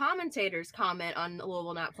heard the commentator's comment on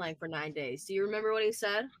Louisville not playing for 9 days. Do you remember what he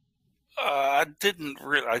said? I didn't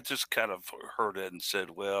really. I just kind of heard it and said,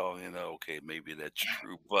 well, okay, maybe that's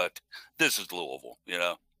true, but this is Louisville,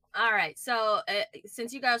 All right. So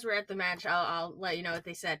since you guys were at the match, I'll let you know what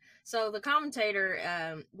they said. So the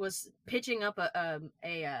commentator was pitching up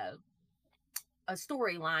a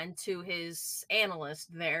storyline to his analyst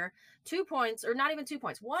there. 2 points, or not even 2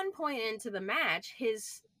 points, 1 point into the match,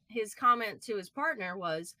 his comment to his partner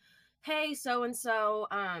was, hey, so-and-so,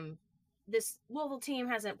 this Louisville team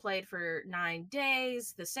hasn't played for 9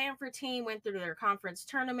 days. The Sanford team went through their conference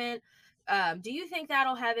tournament. Do you think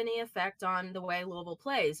that'll have any effect on the way Louisville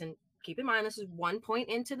plays? And keep in mind, this is 1 point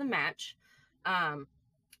into the match.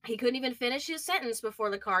 He couldn't even finish his sentence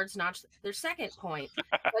before the Cards notched their second point.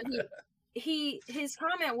 But his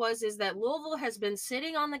comment is that Louisville has been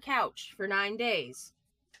sitting on the couch for 9 days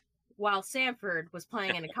while Sanford was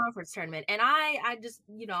playing in a conference tournament. And I just,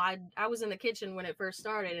 I was in the kitchen when it first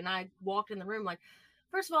started, and I walked in the room like,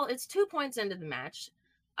 first of all, it's 2 points into the match.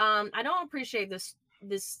 I don't appreciate this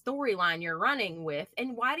storyline you're running with.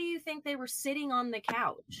 And why do you think they were sitting on the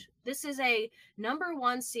couch? This is a number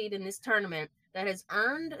 1 seed in this tournament that has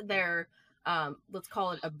earned their, let's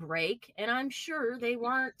call it a break. And I'm sure they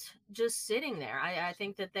weren't just sitting there. I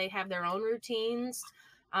think that they have their own routines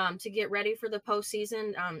to get ready for the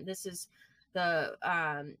postseason. This is the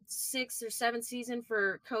 6th or 7th season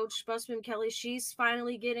for Coach Busman Kelly. She's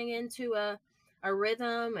finally getting into a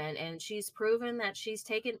rhythm, and she's proven that she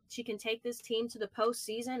can take this team to the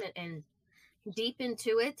postseason and deep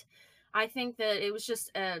into it. I think that it was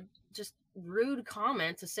just rude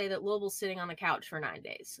comment to say that Louisville's sitting on the couch for 9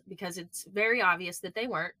 days, because it's very obvious that they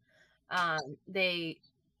weren't. They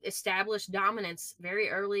established dominance very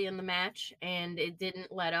early in the match, and it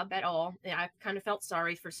didn't let up at all. I kind of felt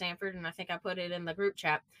sorry for Sanford, and I think I put it in the group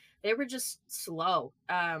chat. They were just slow.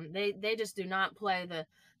 They just do not play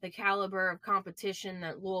the caliber of competition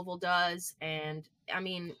that Louisville does. And I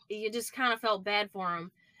mean, you just kind of felt bad for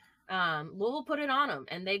them. Louisville put it on them,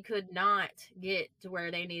 and they could not get to where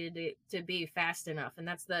they needed to be fast enough. And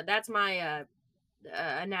that's my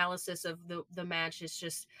analysis of the match. It's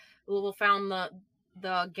just Louisville found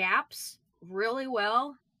the gaps really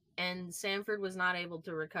well, and Sanford was not able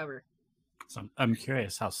to recover. So I'm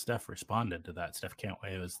curious how Steph responded to that. Steph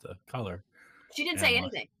Cantway was the color. She didn't say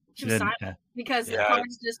anything. She was silent because the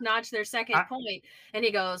Cards just notched their second point, and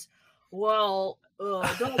he goes, well,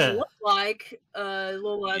 doesn't look like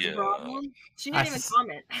Lola's a Yeah. problem. She I didn't even sus-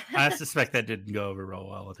 comment. I suspect that didn't go over real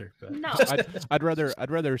well with her. But. No. I'd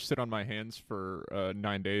rather sit on my hands for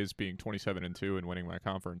 9 days, being 27-2 and winning my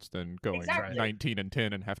conference, than going Exactly.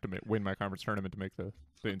 19-10 and have to win my conference tournament to make the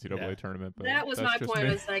NCAA Yeah. tournament. But That was that's my just point.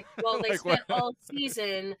 me. Was like, well, they Like, spent what- all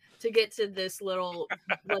season to get to this little,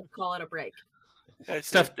 let's call it a break.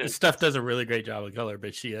 Steph does a really great job with color,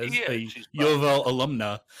 but she is Yeah, a she's U of L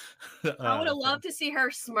alumna. I would have loved to see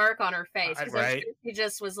her smirk on her face because Right. she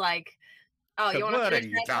just was like, "Oh, you want What to are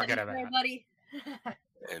finish you that talking sentence there, about? buddy?"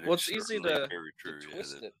 And Well, it's easy certainly to very true, yeah,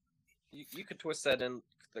 twist that- it. You could twist that in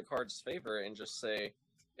the Cards' favor and just say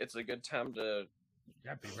it's a good time to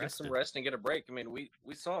get some rest and get a break. I mean, we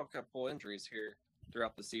saw a couple injuries here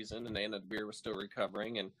throughout the season, and Anna Beer was still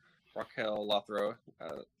recovering, and Raquel Lothro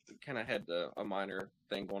kind of had a minor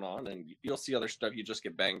thing going on, and you'll see other stuff. You just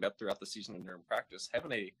get banged up throughout the season and during practice.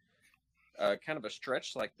 Having a kind of a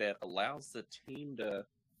stretch like that allows the team to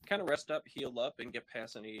kind of rest up, heal up, and get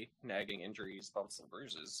past any nagging injuries, bumps, and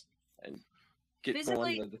bruises, and get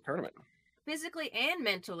Physically- going to the tournament. Physically and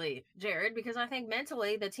mentally, Jared, because I think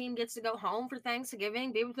mentally the team gets to go home for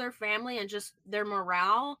Thanksgiving, be with their family, and just their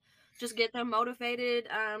morale, just get them motivated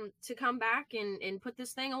to come back and put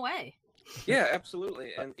this thing away. Yeah,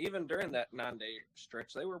 absolutely. And even during that 9-day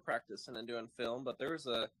stretch, they were practicing and doing film, but there was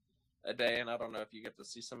a day, and I don't know if you get to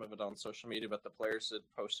see some of it on social media, but the players had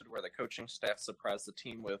posted where the coaching staff surprised the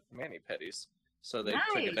team with mani-pedis. So they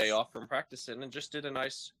took a day Nice. off from practicing and just did a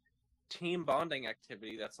nice team bonding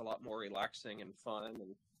activity that's a lot more relaxing and fun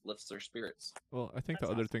and lifts their spirits. Well, I think That's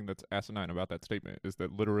the other thing that's asinine about that statement is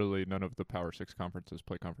that literally none of the Power 6 conferences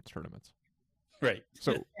play conference tournaments. Right.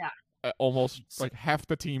 So almost like half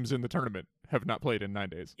the teams in the tournament have not played in 9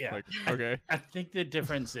 days. Yeah. Like, okay. I think the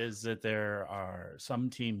difference is that there are some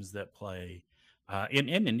teams that play, and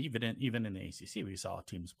even in the ACC, we saw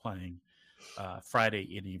teams playing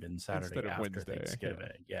Friday and even Saturday Instead of after Wednesday, yeah.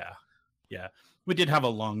 Thanksgiving. Yeah. We did have a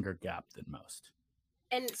longer gap than most.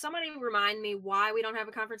 And somebody remind me why we don't have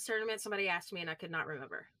a conference tournament. Somebody asked me and I could not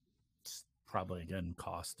remember. It's probably again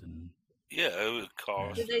cost and Yeah, it would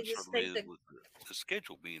cost. Did they and just certainly think with the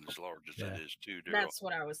schedule being as large as it Yeah. is too, Daryl. That's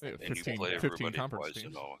what I was Yeah, thinking. And you 15 play 15 everybody conference twice teams.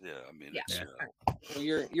 and all. Yeah, I mean, Yeah. it's Yeah.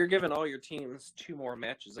 Well, you're giving all your teams 2 more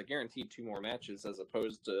matches, a guaranteed 2 more matches, as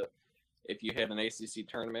opposed to if you have an ACC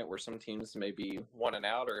tournament where some teams may be 1 and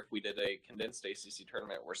out, or if we did a condensed ACC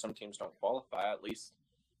tournament where some teams don't qualify. At least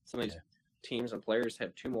some of these teams and players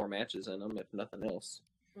have 2 more matches in them, if nothing else.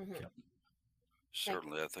 Mhm.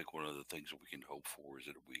 certainly. I think one of the things that we can hope for is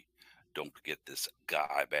that we don't get this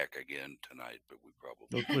guy back again tonight, but we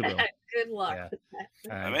probably. we will. Good luck. Yeah. with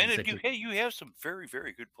that. I mean, and you have some very,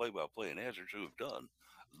 very good play-by-play announcers who have done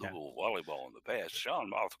Yeah. little volleyball in the past. Sean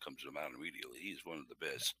Moth comes to mind immediately. He's one of the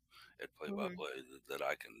best at play-by-play that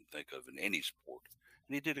I can think of in any sport,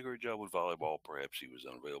 and he did a great job with volleyball. Perhaps he was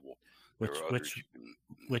unavailable. There are others you can-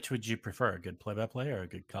 Which would you prefer, a good play-by-play or a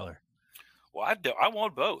good color? Well, I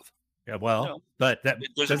want both. Yeah, well, No. but that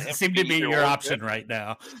It doesn't doesn't have to seem be to be either your or, option Jeff. right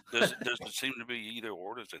now. Does it seem to be either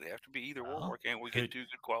or? Does it have to be either or? Well, Why can't we get 2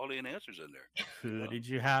 good quality announcers in there? Who did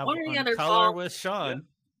you have One or the on other, color Paul. with Sean?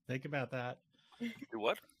 Think about that. Do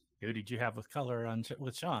what? Who did you have with color on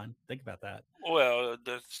with Sean? Think about that. Well,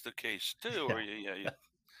 that's the case too. Or yeah,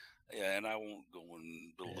 and I won't go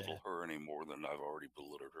and belittle her any more than I've already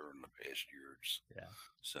belittled her in the past years. Yeah.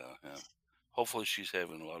 So hopefully she's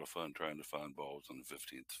having a lot of fun trying to find balls on the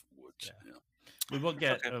 15th woods. Yeah. Yeah. We will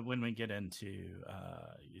get Okay. when we get into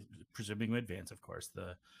presuming we advance, of course,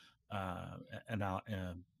 the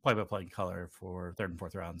play-by-play color for 3rd and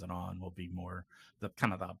 4th rounds and on will be more the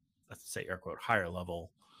kind of the, let's say, air quote, higher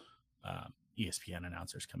level ESPN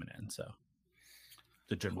announcers coming in. So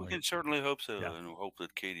the We general, can certainly hope so, Yeah. and we hope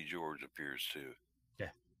that Katie George appears too.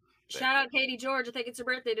 Shout out Katie George. I think it's her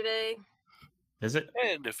birthday today. is it?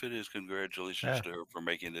 And if it is, congratulations Yeah. to her for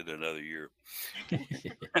making it another year.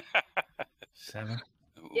 7.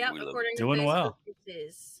 Yep, We love, according to Doing Facebook, well. it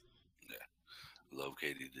is. love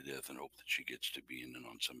Katie to death and hope that she gets to be in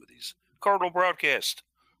on some of these Cardinal broadcasts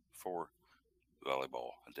for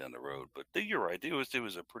volleyball down the road. But you're right. It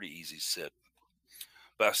was a pretty easy set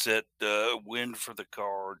by set win for the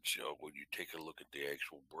Cards. When you take a look at the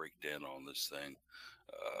actual breakdown on this thing,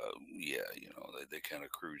 they kind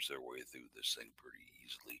of cruise their way through this thing pretty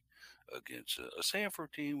easily against a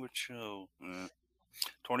Sanford team, which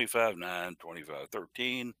 25-9,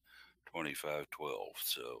 25-13, 25-12.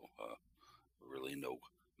 So really no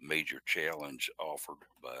major challenge offered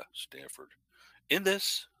by Stanford in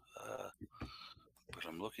this. But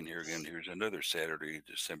I'm looking here again. Here's another Saturday,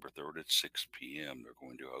 December 3rd at 6 p.m. They're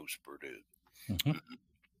going to host Purdue. Mhm.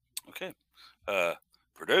 Okay.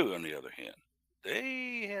 Purdue, on the other hand,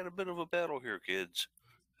 they had a bit of a battle here, kids.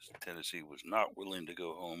 Tennessee was not willing to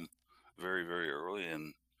go home very, very early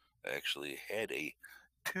and actually had a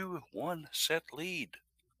 2-1 set lead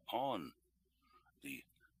on the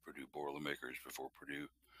Purdue Boilermakers before Purdue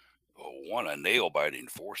won a nail-biting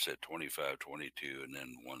fourth set 25-22 and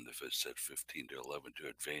then won the fifth set 15-11 to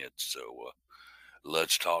advance. So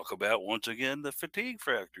let's talk about, once again, the fatigue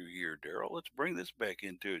factor here, Daryl. Let's bring this back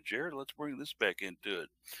into it. Jared, let's bring this back into it.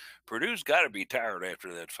 Purdue's got to be tired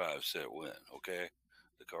after that 5-set win, okay?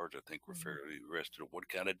 The Cards, I think, were fairly rested. What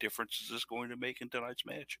kind of difference is this going to make in tonight's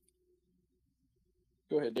match?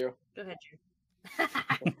 Go ahead, Daryl. Go ahead,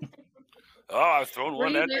 Jared. Oh, I've thrown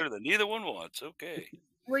one out there that neither one wants. Okay.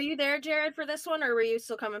 Were you there, Jared, for this one, or were you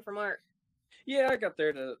still coming from work? Yeah, I got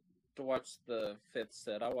there to watch the fifth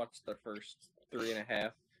set. I watched the first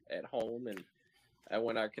 3.5 at home, and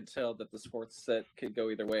when I could tell that this fourth set could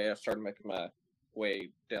go either way, I started making my way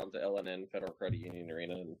down to LNN, Federal Credit Union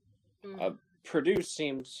Arena, and Purdue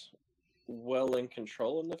seems well in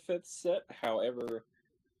control in the fifth set. However,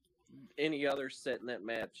 any other set in that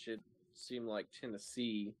match, it seemed like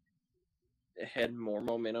Tennessee had more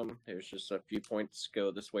momentum. There's just a few points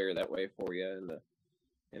go this way or that way for you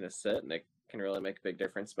in a set, and it can really make a big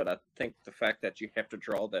difference. But I think the fact that you have to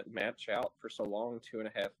draw that match out for so long,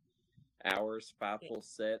 2.5 hours, 5 full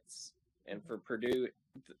sets, and for Purdue,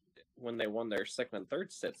 when they won their second and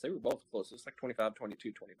third sets, they were both close. It's like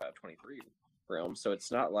 25-22, 25-23 for them. So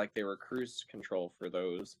it's not like they were cruise control for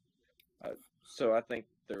those. So I think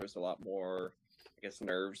there was a lot more, I guess,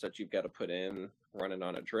 nerves that you've got to put in, running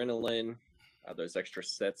on adrenaline. Those extra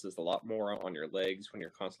sets is a lot more on your legs when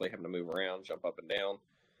you're constantly having to move around, jump up and down.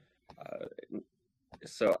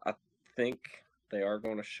 So I think they are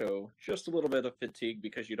going to show just a little bit of fatigue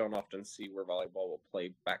because you don't often see where volleyball will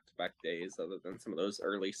play back-to-back days other than some of those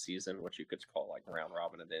early season, what you could call like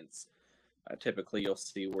round-robin events. Typically, you'll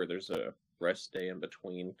see where there's a rest day in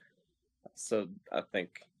between. So I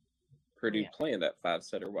think Purdue playing that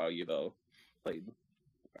 5-setter while UVL played,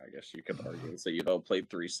 I guess you could argue and say UVL played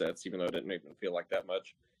 3 sets, even though it didn't even feel like that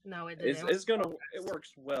much. No, it didn't. It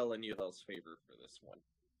works well in UVL's favor for this one.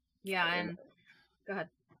 Yeah, and go ahead.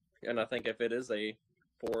 And I think if it is a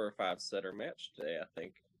 4 or 5-setter match today, I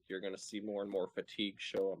think you're going to see more and more fatigue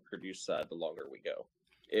show on Purdue's side the longer we go,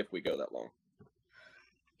 if we go that long.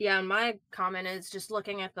 Yeah, and my comment is just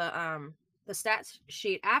looking at the stats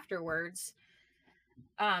sheet afterwards.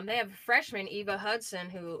 They have freshman Eva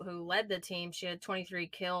Hudson who led the team. She had 23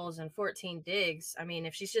 kills and 14 digs. I mean,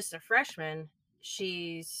 if she's just a freshman,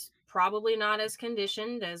 she's probably not as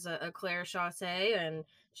conditioned as a Claire Chaussee, and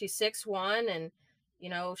she's 6'1", and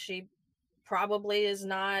she probably is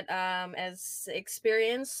not as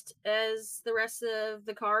experienced as the rest of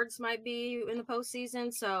the Cards might be in the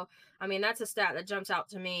postseason. So, I mean, that's a stat that jumps out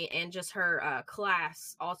to me, and just her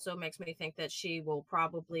class also makes me think that she will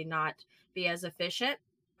probably not be as efficient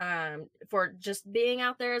for just being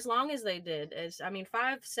out there as long as they did.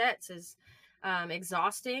 5 sets is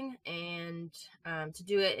exhausting, and to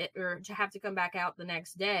do it or to have to come back out the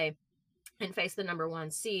next day and face the number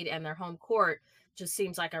 1 seed and their home court just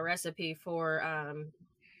seems like a recipe for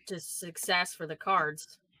just success for the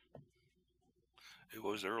Cards. It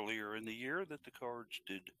was earlier in the year that the Cards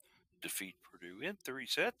did defeat Purdue in 3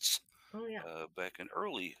 sets. Oh, yeah. Back in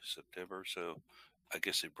early September. So I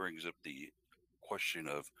guess it brings up the question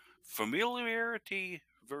of familiarity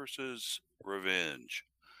versus revenge.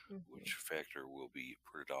 Which factor will be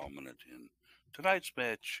predominant in tonight's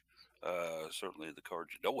match? Certainly the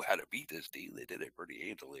Cards know how to beat this team. They did it pretty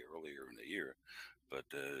handily earlier in the year. But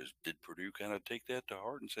did Purdue kind of take that to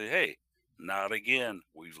heart and say, hey, not again.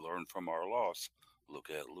 We've learned from our loss. Look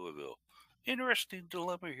at Louisville. Interesting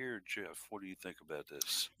dilemma here, Jeff. What do you think about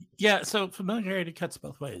this? Yeah, so familiarity cuts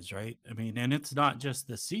both ways, right? I mean, and it's not just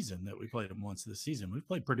this season that we played them once this season. We've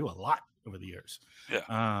played Purdue a lot over the years.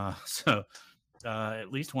 Yeah. So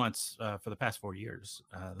at least once for the past 4 years.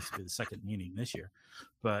 This will be the second meeting this year.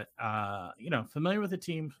 But, familiar with the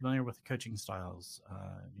team, familiar with the coaching styles.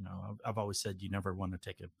 I've always said you never want to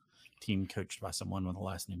take a team coached by someone with the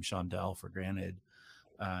last name Shondell for granted.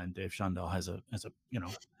 And Dave Shondell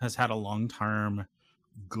has had a long-term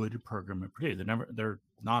good program at Purdue. They're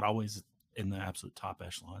not always in the absolute top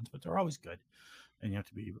echelons, but they're always good. And you have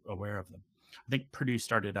to be aware of them. I think Purdue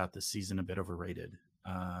started out this season a bit overrated.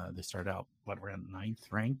 They started out around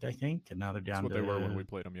 9th ranked, I think, and now they're down That's to what they were when we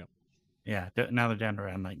played them. Yeah, now they're down to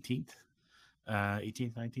around 19th,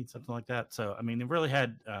 18th, 19th, something like that. So I mean, they really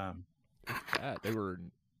had they were.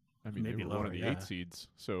 I mean, maybe they were one of the lower, 8 seeds.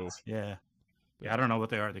 So yeah, Yeah, I don't know what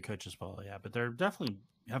they are at the coaches poll. Yeah, but they're definitely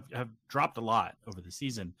have dropped a lot over the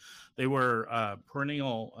season. They were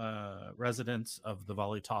perennial residents of the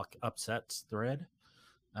Volley Talk upsets thread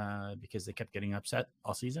because they kept getting upset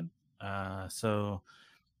all season. So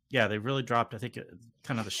yeah, they really dropped. I think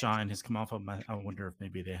kind of the shine has come off of them. I wonder if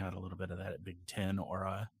maybe they had a little bit of that Big Ten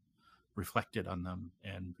aura reflected on them,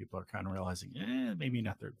 and people are kind of realizing, maybe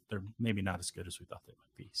not. They're maybe not as good as we thought they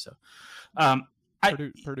might be. So,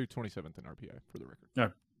 Purdue 27th in RPI for the record.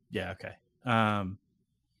 No, yeah, okay.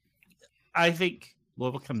 I think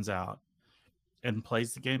Louisville comes out and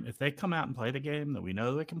plays the game. If they come out and play the game that we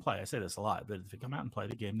know they can play, I say this a lot, but if they come out and play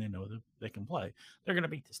the game they know that they can play, they're going to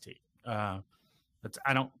beat this team. But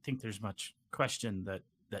I don't think there's much question that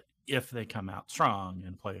if they come out strong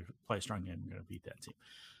and play a strong game, they're going to beat that team.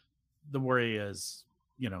 The worry is,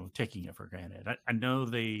 taking it for granted. I know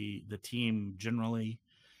the team generally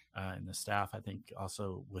and the staff, I think,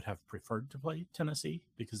 also would have preferred to play Tennessee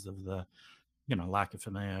because of the, lack of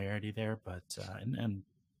familiarity there. But and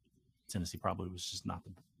Tennessee probably was just not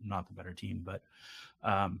the better team. But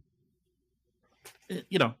I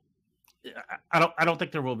don't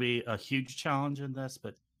think there will be a huge challenge in this,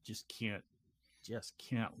 but just can't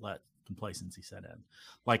let complacency set in.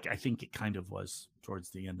 Like I think it kind of was towards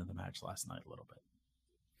the end of the match last night a little bit.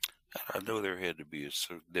 I know there had to be a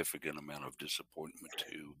significant amount of disappointment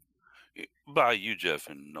too by you, Jeff,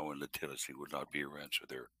 and knowing that Tennessee would not be around, so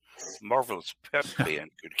their marvelous pep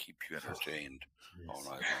band could keep you entertained all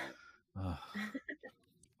night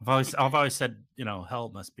long. I've always said,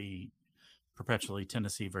 hell must be perpetually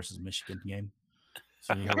Tennessee versus Michigan game.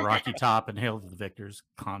 So you hear Rocky Top and Hail to the Victors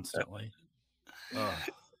constantly.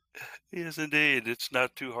 Yes, indeed. It's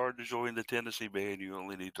not too hard to join the Tennessee band. You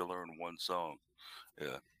only need to learn one song.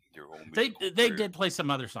 Yeah, your whole they did play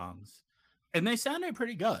some other songs, and they sounded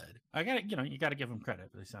pretty good. I got you got to give them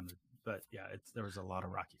credit. They sounded, but yeah, there was a lot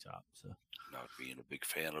of Rocky Top. So not being a big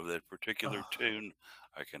fan of that particular tune,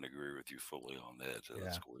 I can agree with you fully on that. So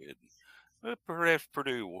let's go ahead and perhaps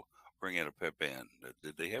Purdue will bring in a pep band.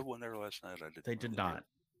 Did they have one there last night? They did not.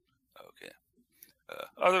 Okay.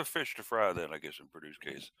 Other fish to fry then, I guess, in Purdue's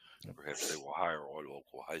case. Perhaps they will hire a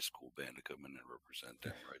local high school band to come in and represent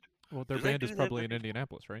them, right? Well, their band is probably in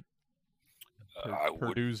Indianapolis, right?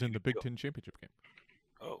 Purdue's in the Big Ten championship game.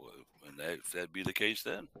 Oh, and if that'd be the case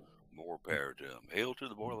then, more power to them. Hail to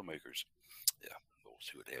the Boilermakers. Yeah, we'll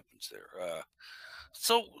see what happens there.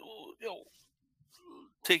 So,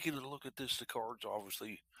 taking a look at this, the Cards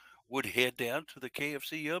obviously would head down to the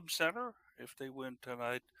KFC Yum Center if they win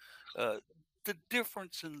tonight. The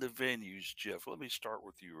difference in the venues, Jeff, let me start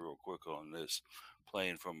with you real quick on this.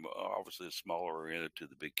 Playing from obviously a smaller arena to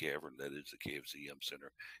the big cavern that is the KFC Yum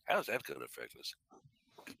Center. How's that going to affect us?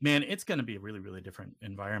 Man, it's going to be a really, really different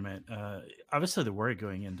environment. Obviously, the worry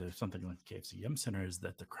going into something like the KFC Yum Center is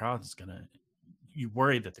that the crowd is going to, you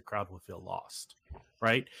worry that the crowd will feel lost,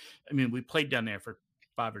 right? I mean, we played down there for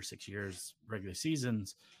 5 or 6 years, regular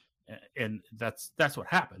seasons, and that's what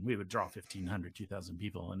happened. We would draw 1,500, 2,000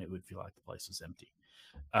 people, and it would feel like the place was empty.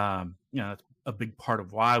 That's a big part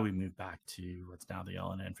of why we moved back to what's now the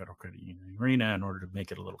L&N Federal Credit Union Arena in order to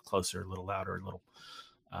make it a little closer, a little louder, a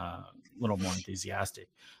little more enthusiastic.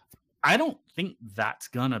 I don't think that's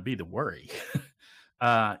gonna be the worry.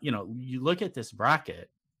 You look at this bracket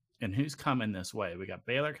and who's coming this way. We got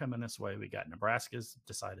Baylor coming this way. We got Nebraska's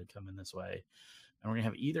decided coming this way. And we're gonna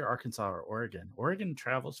have either Arkansas or Oregon. Oregon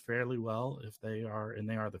travels fairly well if they are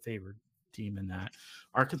the favored team in that.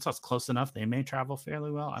 Arkansas's close enough. They may travel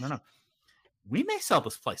fairly well. I don't know. We may sell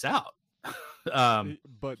this place out.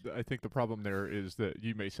 But I think the problem there is that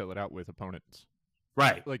you may sell it out with opponents.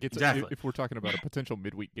 Right. Like it's exactly. If we're talking about a potential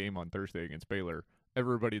midweek game on Thursday against Baylor,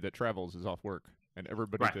 everybody that travels is off work, and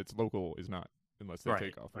everybody that's local is not, unless they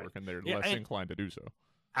take off work, and they're less inclined to do so.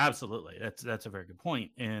 Absolutely, that's a very good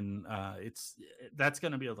point, and that's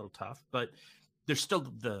going to be a little tough, but there's still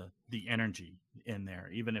the energy in there,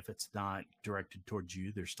 even if it's not directed towards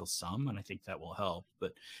you. There's still some, and I think that will help.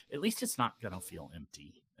 But at least it's not going to feel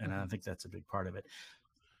empty, and I think that's a big part of it.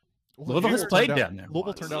 Well, Louisville has played down there.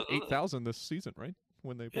 Louisville turned out 8,000 this season, right?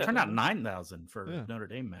 When they turned out 9,000 for Notre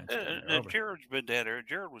Dame match. And Jared's been down there.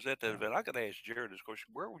 Jared was at that event. I got to ask Jared this question: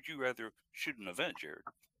 where would you rather shoot an event, Jared?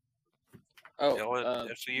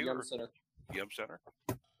 FCU Yum or Center. Yum Center?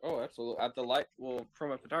 Oh, absolutely. At the light, well,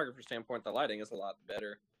 from a photographer standpoint, the lighting is a lot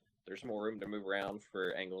better. There's more room to move around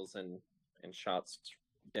for angles and shots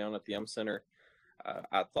down at the Yum Center.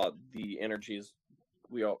 I thought the energies,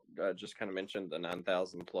 we all just kind of mentioned the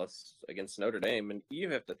 9,000 plus against Notre Dame, and you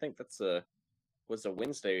have to think was a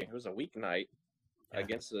Wednesday. It was a weeknight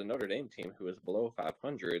against the Notre Dame team who was below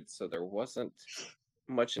 500, so there wasn't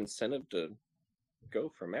much incentive to go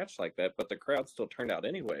for a match like that, but the crowd still turned out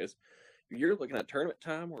anyways. You're looking at tournament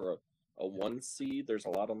time or a 1 seed. There's a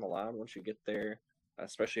lot on the line once you get there,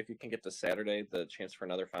 especially if you can get to Saturday, the chance for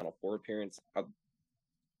another Final Four appearance. I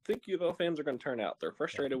think U of L fans are going to turn out. They're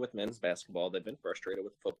frustrated with men's basketball. They've been frustrated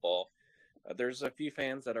with football. There's a few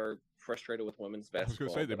fans that are frustrated with women's I was basketball.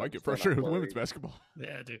 going to say they but might I'm get still not frustrated with women's worried. basketball.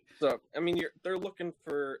 Yeah, dude. So, I mean, they're looking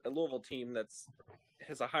for a Louisville team that's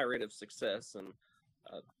has a high rate of success and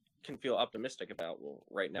can feel optimistic about. Well,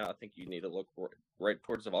 right now, I think you need to look right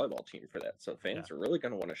towards the volleyball team for that. So fans are really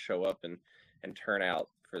going to want to show up and turn out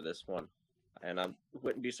for this one. And I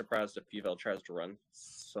wouldn't be surprised if U of L tries to run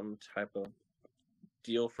some type of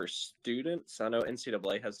deal for students. I know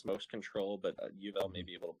NCAA has the most control, but U of L may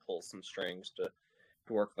be able to pull some strings to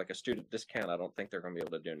work like a student discount. I don't think they're going to be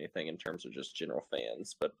able to do anything in terms of just general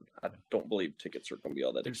fans, but I don't believe tickets are going to be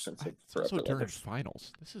all that expensive It's for also upper during levels.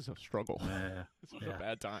 finals. This is a struggle. Yeah. This is Yeah. a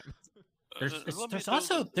bad time. There's Let me there's throw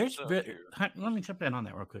also this out here. let me jump in on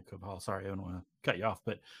that real quick, Paul. Sorry, I don't want to cut you off,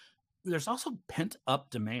 but there's also pent up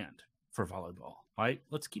demand for volleyball. Right?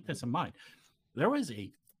 Let's keep this in mind. There was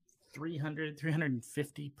a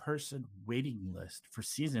 350 person waiting list for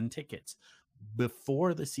season tickets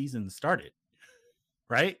before the season started.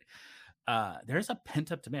 Right? There's a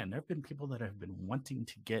pent up demand. There have been people that have been wanting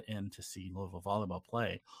to get in to see Louisville volleyball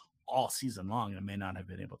play all season long and may not have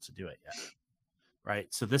been able to do it yet.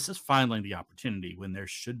 Right. So this is finally the opportunity when there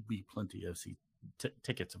should be plenty of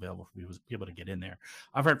tickets available for people to get in there.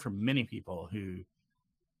 I've heard from many people who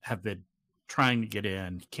have been trying to get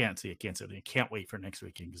in, can't see it, can't wait for next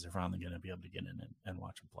weekend because they're finally going to be able to get in and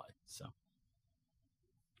watch them play. So.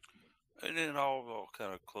 And then I'll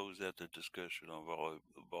kind of close out the discussion on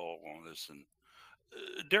volleyball on this. And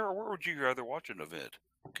Daryl, where would you rather watch an event?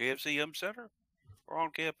 KFC Center or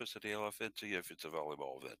on campus at the LFNC if it's a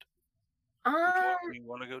volleyball event? Which one do you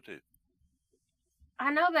want to go to?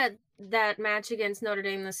 I know that match against Notre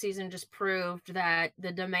Dame this season just proved that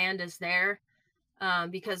the demand is there,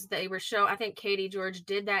 because they were I think Katie George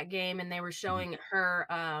did that game and they were showing her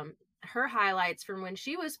her highlights from when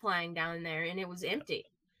she was playing down there, and it was empty.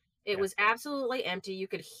 It was absolutely empty. You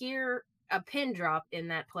could hear a pin drop in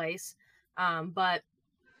that place. But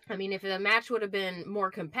I mean, if the match would have been more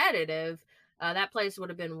competitive, that place would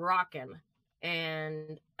have been rocking.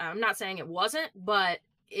 And I'm not saying it wasn't, but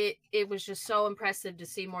it was just so impressive to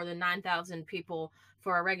see more than 9,000 people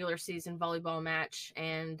for a regular season volleyball match.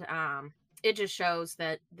 And it just shows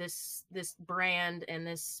that this brand and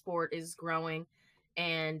this sport is growing.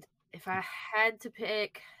 And if I had to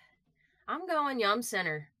pick, I'm going Yum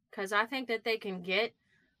Center, because I think that they can get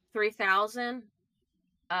 3,000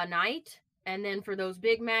 a night. And then for those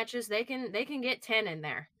big matches, they can get 10 in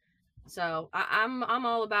there. So I'm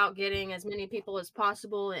all about getting as many people as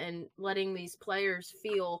possible and letting these players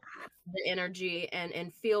feel the energy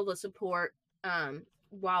and feel the support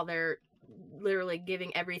while they're literally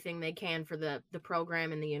giving everything they can for the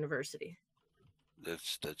program and the university.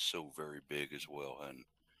 That's so very big as well. And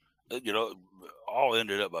all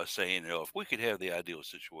ended up by saying, if we could have the ideal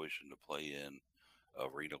situation to play in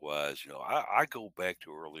arena wise, I go back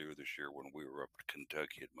to earlier this year when we were up to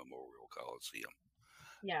Kentucky at Memorial Coliseum.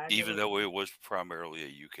 Yeah. Even though it was primarily a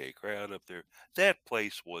UK crowd up there, that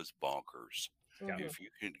place was bonkers. Mhm. If you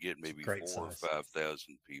could get maybe great 4,000 or size.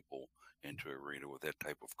 5,000 people into an arena with that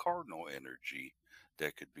type of Cardinal energy,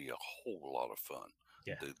 that could be a whole lot of fun.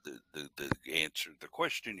 Yeah. The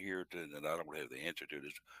question here, and I don't have the answer to it,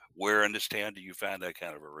 is where in this town do you find that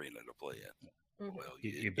kind of arena to play in? Mhm. Well,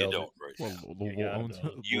 You you build don't it. right Well, now. Louisville gotta owns.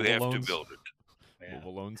 build it. You Louisville have to owns- build it. Yeah.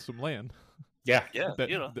 Louisville owns some land. Yeah. Yeah,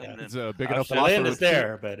 That- and it's then a big I've enough said The lot land for is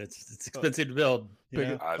there, but it's expensive to build. you big,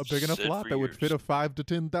 know? a I've big enough said lot for that would fit years. a 5,000 to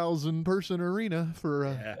 10,000 person arena for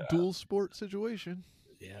a Yeah. dual sport situation.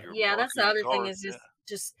 Yeah. You're Yeah, that's the parking other thing cars, is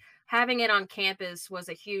just having it on campus was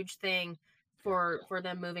a huge thing for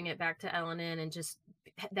them moving it back to L&N and just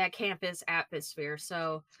that campus atmosphere.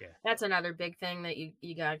 So Yeah. that's another big thing that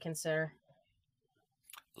you got to consider.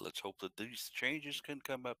 Let's hope that these changes can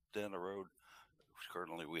come up down the road.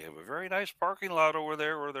 Currently, we have a very nice parking lot over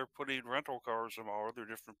there where they're putting rental cars from all other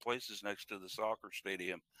different places next to the soccer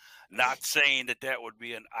stadium. Not saying that would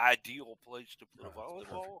be an ideal place to put a Oh, it's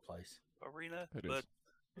a volleyball perfect place. arena, It is. but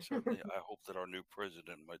certainly I hope that our new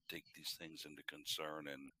president might take these things into concern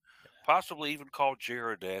and possibly even call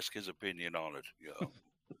Jared to ask his opinion on it.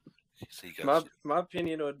 He got My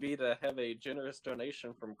opinion would be to have a generous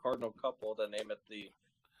donation from Cardinal Couple to name it the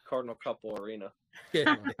Cardinal Couple Arena.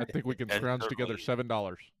 I think we can And scrounge together certainly-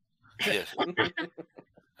 $7. yes,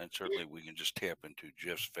 and certainly we can just tap into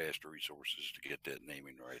Jeff's vast resources to get that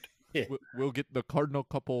naming right. We'll get the Cardinal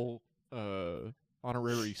Couple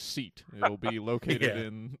honorary seat. It'll be located Yeah.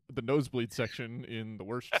 in the nosebleed section in the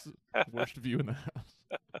worst view in the house.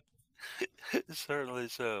 Certainly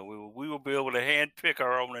so. We will be able to handpick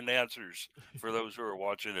our own announcers for those who are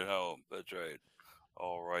watching at home. That's right.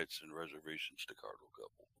 All rights and reservations to Cardinal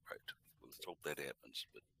Couple. Right. Let's hope that happens.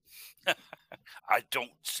 But I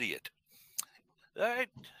don't see it. All right.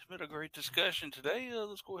 It's been a great discussion today.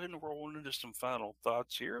 Let's go ahead and roll into some final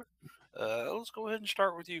thoughts here. Let's go ahead and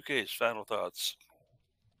start with you, Case. Final thoughts.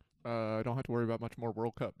 I don't have to worry about much more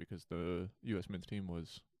World Cup because the U.S. men's team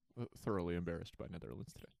was thoroughly embarrassed by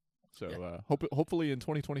Netherlands today. So hopefully in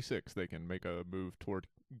 2026 they can make a move toward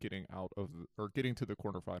getting out of getting to the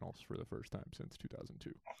quarterfinals for the first time since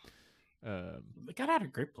 2002. They got out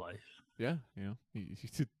of great play. Yeah, you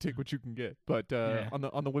take what you can get. But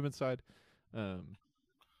on the women's side,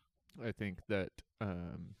 I think that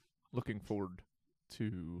looking forward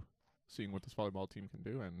to seeing what this volleyball team can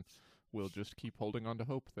do, and we'll just keep holding on to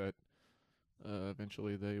hope that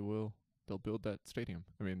eventually they'll build that stadium.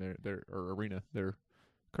 I mean, or arena. They're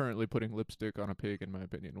currently putting lipstick on a pig, in my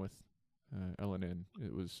opinion, with LNN.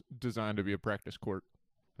 It was designed to be a practice court,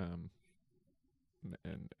 and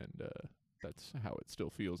that's how it still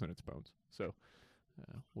feels in its bones. So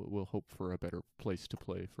we'll hope for a better place to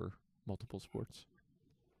play for multiple sports.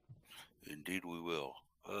 Indeed, we will.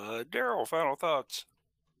 Daryl, final thoughts.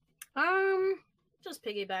 Just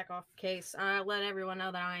piggyback off Case. Let everyone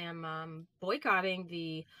know that I am boycotting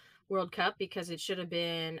the World Cup because it should have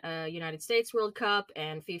been a United States World Cup,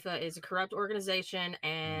 and FIFA is a corrupt organization.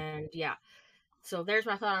 And yeah, so there's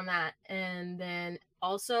my thought on that. And then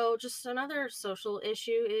also just another social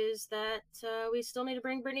issue is that we still need to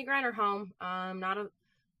bring Brittany Griner home. I'm not a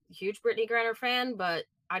huge Brittany Griner fan, but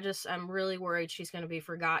I'm really worried she's going to be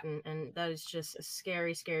forgotten, and that is just a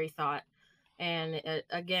scary, scary thought. And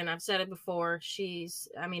again, I've said it before. If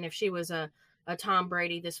she was a Tom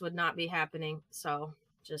Brady, this would not be happening. So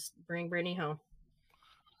just bring Brittany home.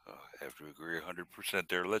 I have to agree 100%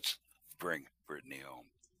 there. Let's bring Brittany home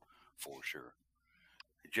for sure.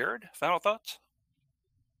 Jared, final thoughts?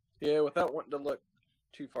 Yeah, without wanting to look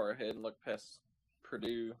too far ahead and look past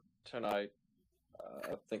Purdue tonight,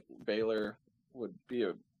 I think Baylor would be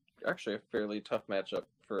actually a fairly tough matchup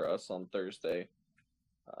for us on Thursday,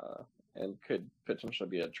 and could potentially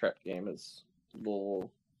be a trap game, as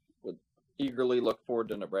Louisville would eagerly look forward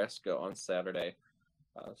to Nebraska on Saturday.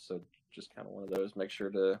 So just kind of one of those. Make sure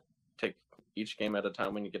to take each game at a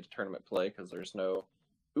time when you get to tournament play, because there's no,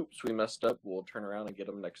 oops, we messed up, we'll turn around and get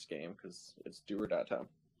them next game, because it's do or die time.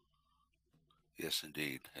 Yes,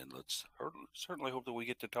 indeed. And let's certainly hope that we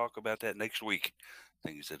get to talk about that next week.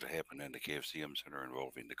 Things that happen in the KFCM Center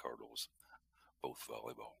involving the Cardinals, both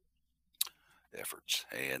volleyball efforts.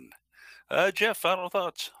 And Jeff, final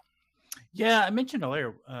thoughts? Yeah, I mentioned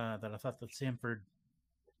earlier that I thought the Samford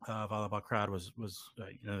volleyball crowd was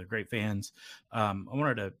great fans. I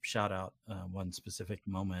wanted to shout out one specific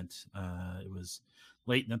moment. It was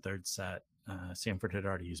late in the third set. Samford had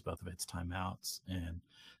already used both of its timeouts, and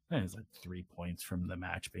it was like 3 points from the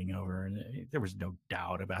match being over, and there was no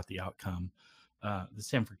doubt about the outcome. The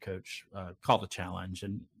Samford coach called a challenge,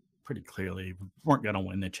 and pretty clearly weren't going to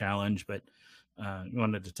win the challenge, but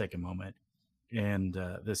wanted to take a moment. And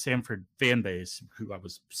the Samford fan base, who I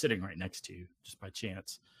was sitting right next to just by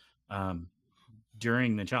chance,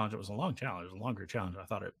 during the challenge, it was a long challenge, a longer challenge I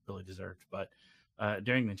thought it really deserved. But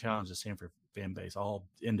during the challenge, the Samford fan base all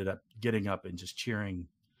ended up getting up and just cheering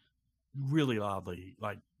really loudly,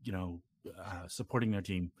 like, supporting their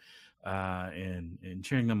team and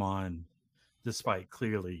cheering them on, despite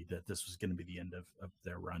clearly that this was going to be the end of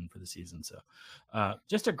their run for the season. So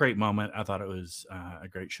just a great moment. I thought it was a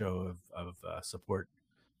great show of support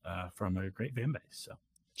from a great fan base. So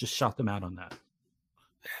just shout them out on that.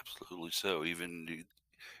 Absolutely so. Even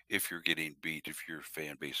if you're getting beat, if your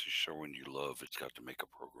fan base is showing you love, it's got to make a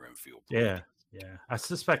program feel great. Yeah. I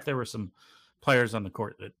suspect there were some players on the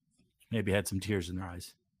court that maybe had some tears in their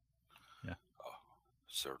eyes. Yeah.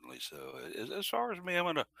 Certainly so. As far as me, I'm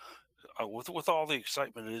going to, with all the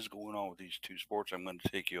excitement that is going on with these two sports, I'm going to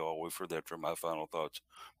take you all away for that for my final thoughts.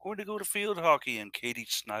 I'm going to go to field hockey, and Katie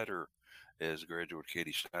Snyder, as graduate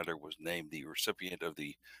Katie Snyder, was named the recipient of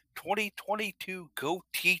the 2022 Go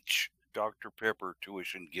Teach Dr. Pepper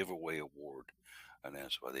Tuition Giveaway Award,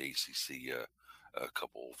 announced by the ACC a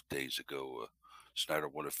couple of days ago. Snyder,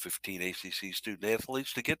 one of 15 ACC student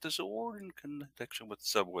athletes to get this award in connection with the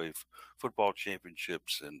Subway Football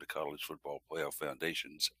Championships and the College Football Playoff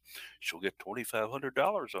Foundations. She'll get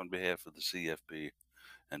 $2,500 on behalf of the CFP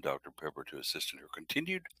and Dr. Pepper to assist in her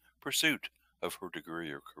continued pursuit of her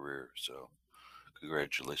degree or career. So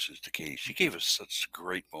Congratulations to Katie. She gave us such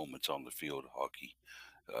great moments on the field hockey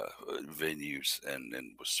venues, and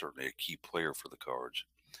was certainly a key player for the Cards.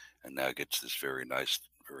 And now gets this very nice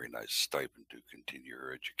stipend to continue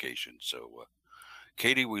her education. So,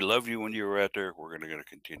 Katie, we love you when you were out there. We're going to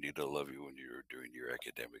continue to love you when you're doing your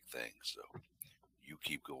academic thing. So, you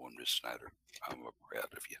keep going, Miss Snyder. I'm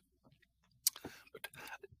proud of you. But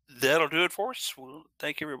that'll do it for us. Well,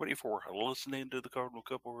 thank everybody for listening to the Cardinal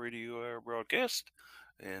Couple Radio Hour broadcast.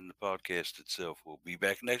 And the podcast itself will be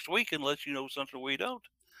back next week and let you know something we don't.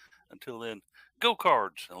 Until then, go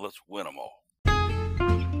Cards and let's win them all.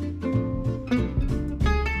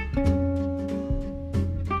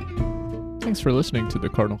 Thanks for listening to the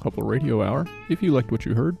Cardinal Couple Radio Hour. If you liked what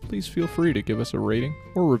you heard, please feel free to give us a rating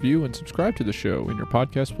or review and subscribe to the show in your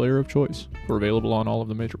podcast player of choice. We're available on all of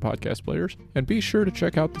the major podcast players. And be sure to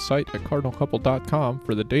check out the site at cardinalcouple.com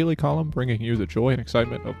for the daily column bringing you the joy and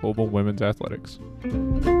excitement of Louisville women's athletics.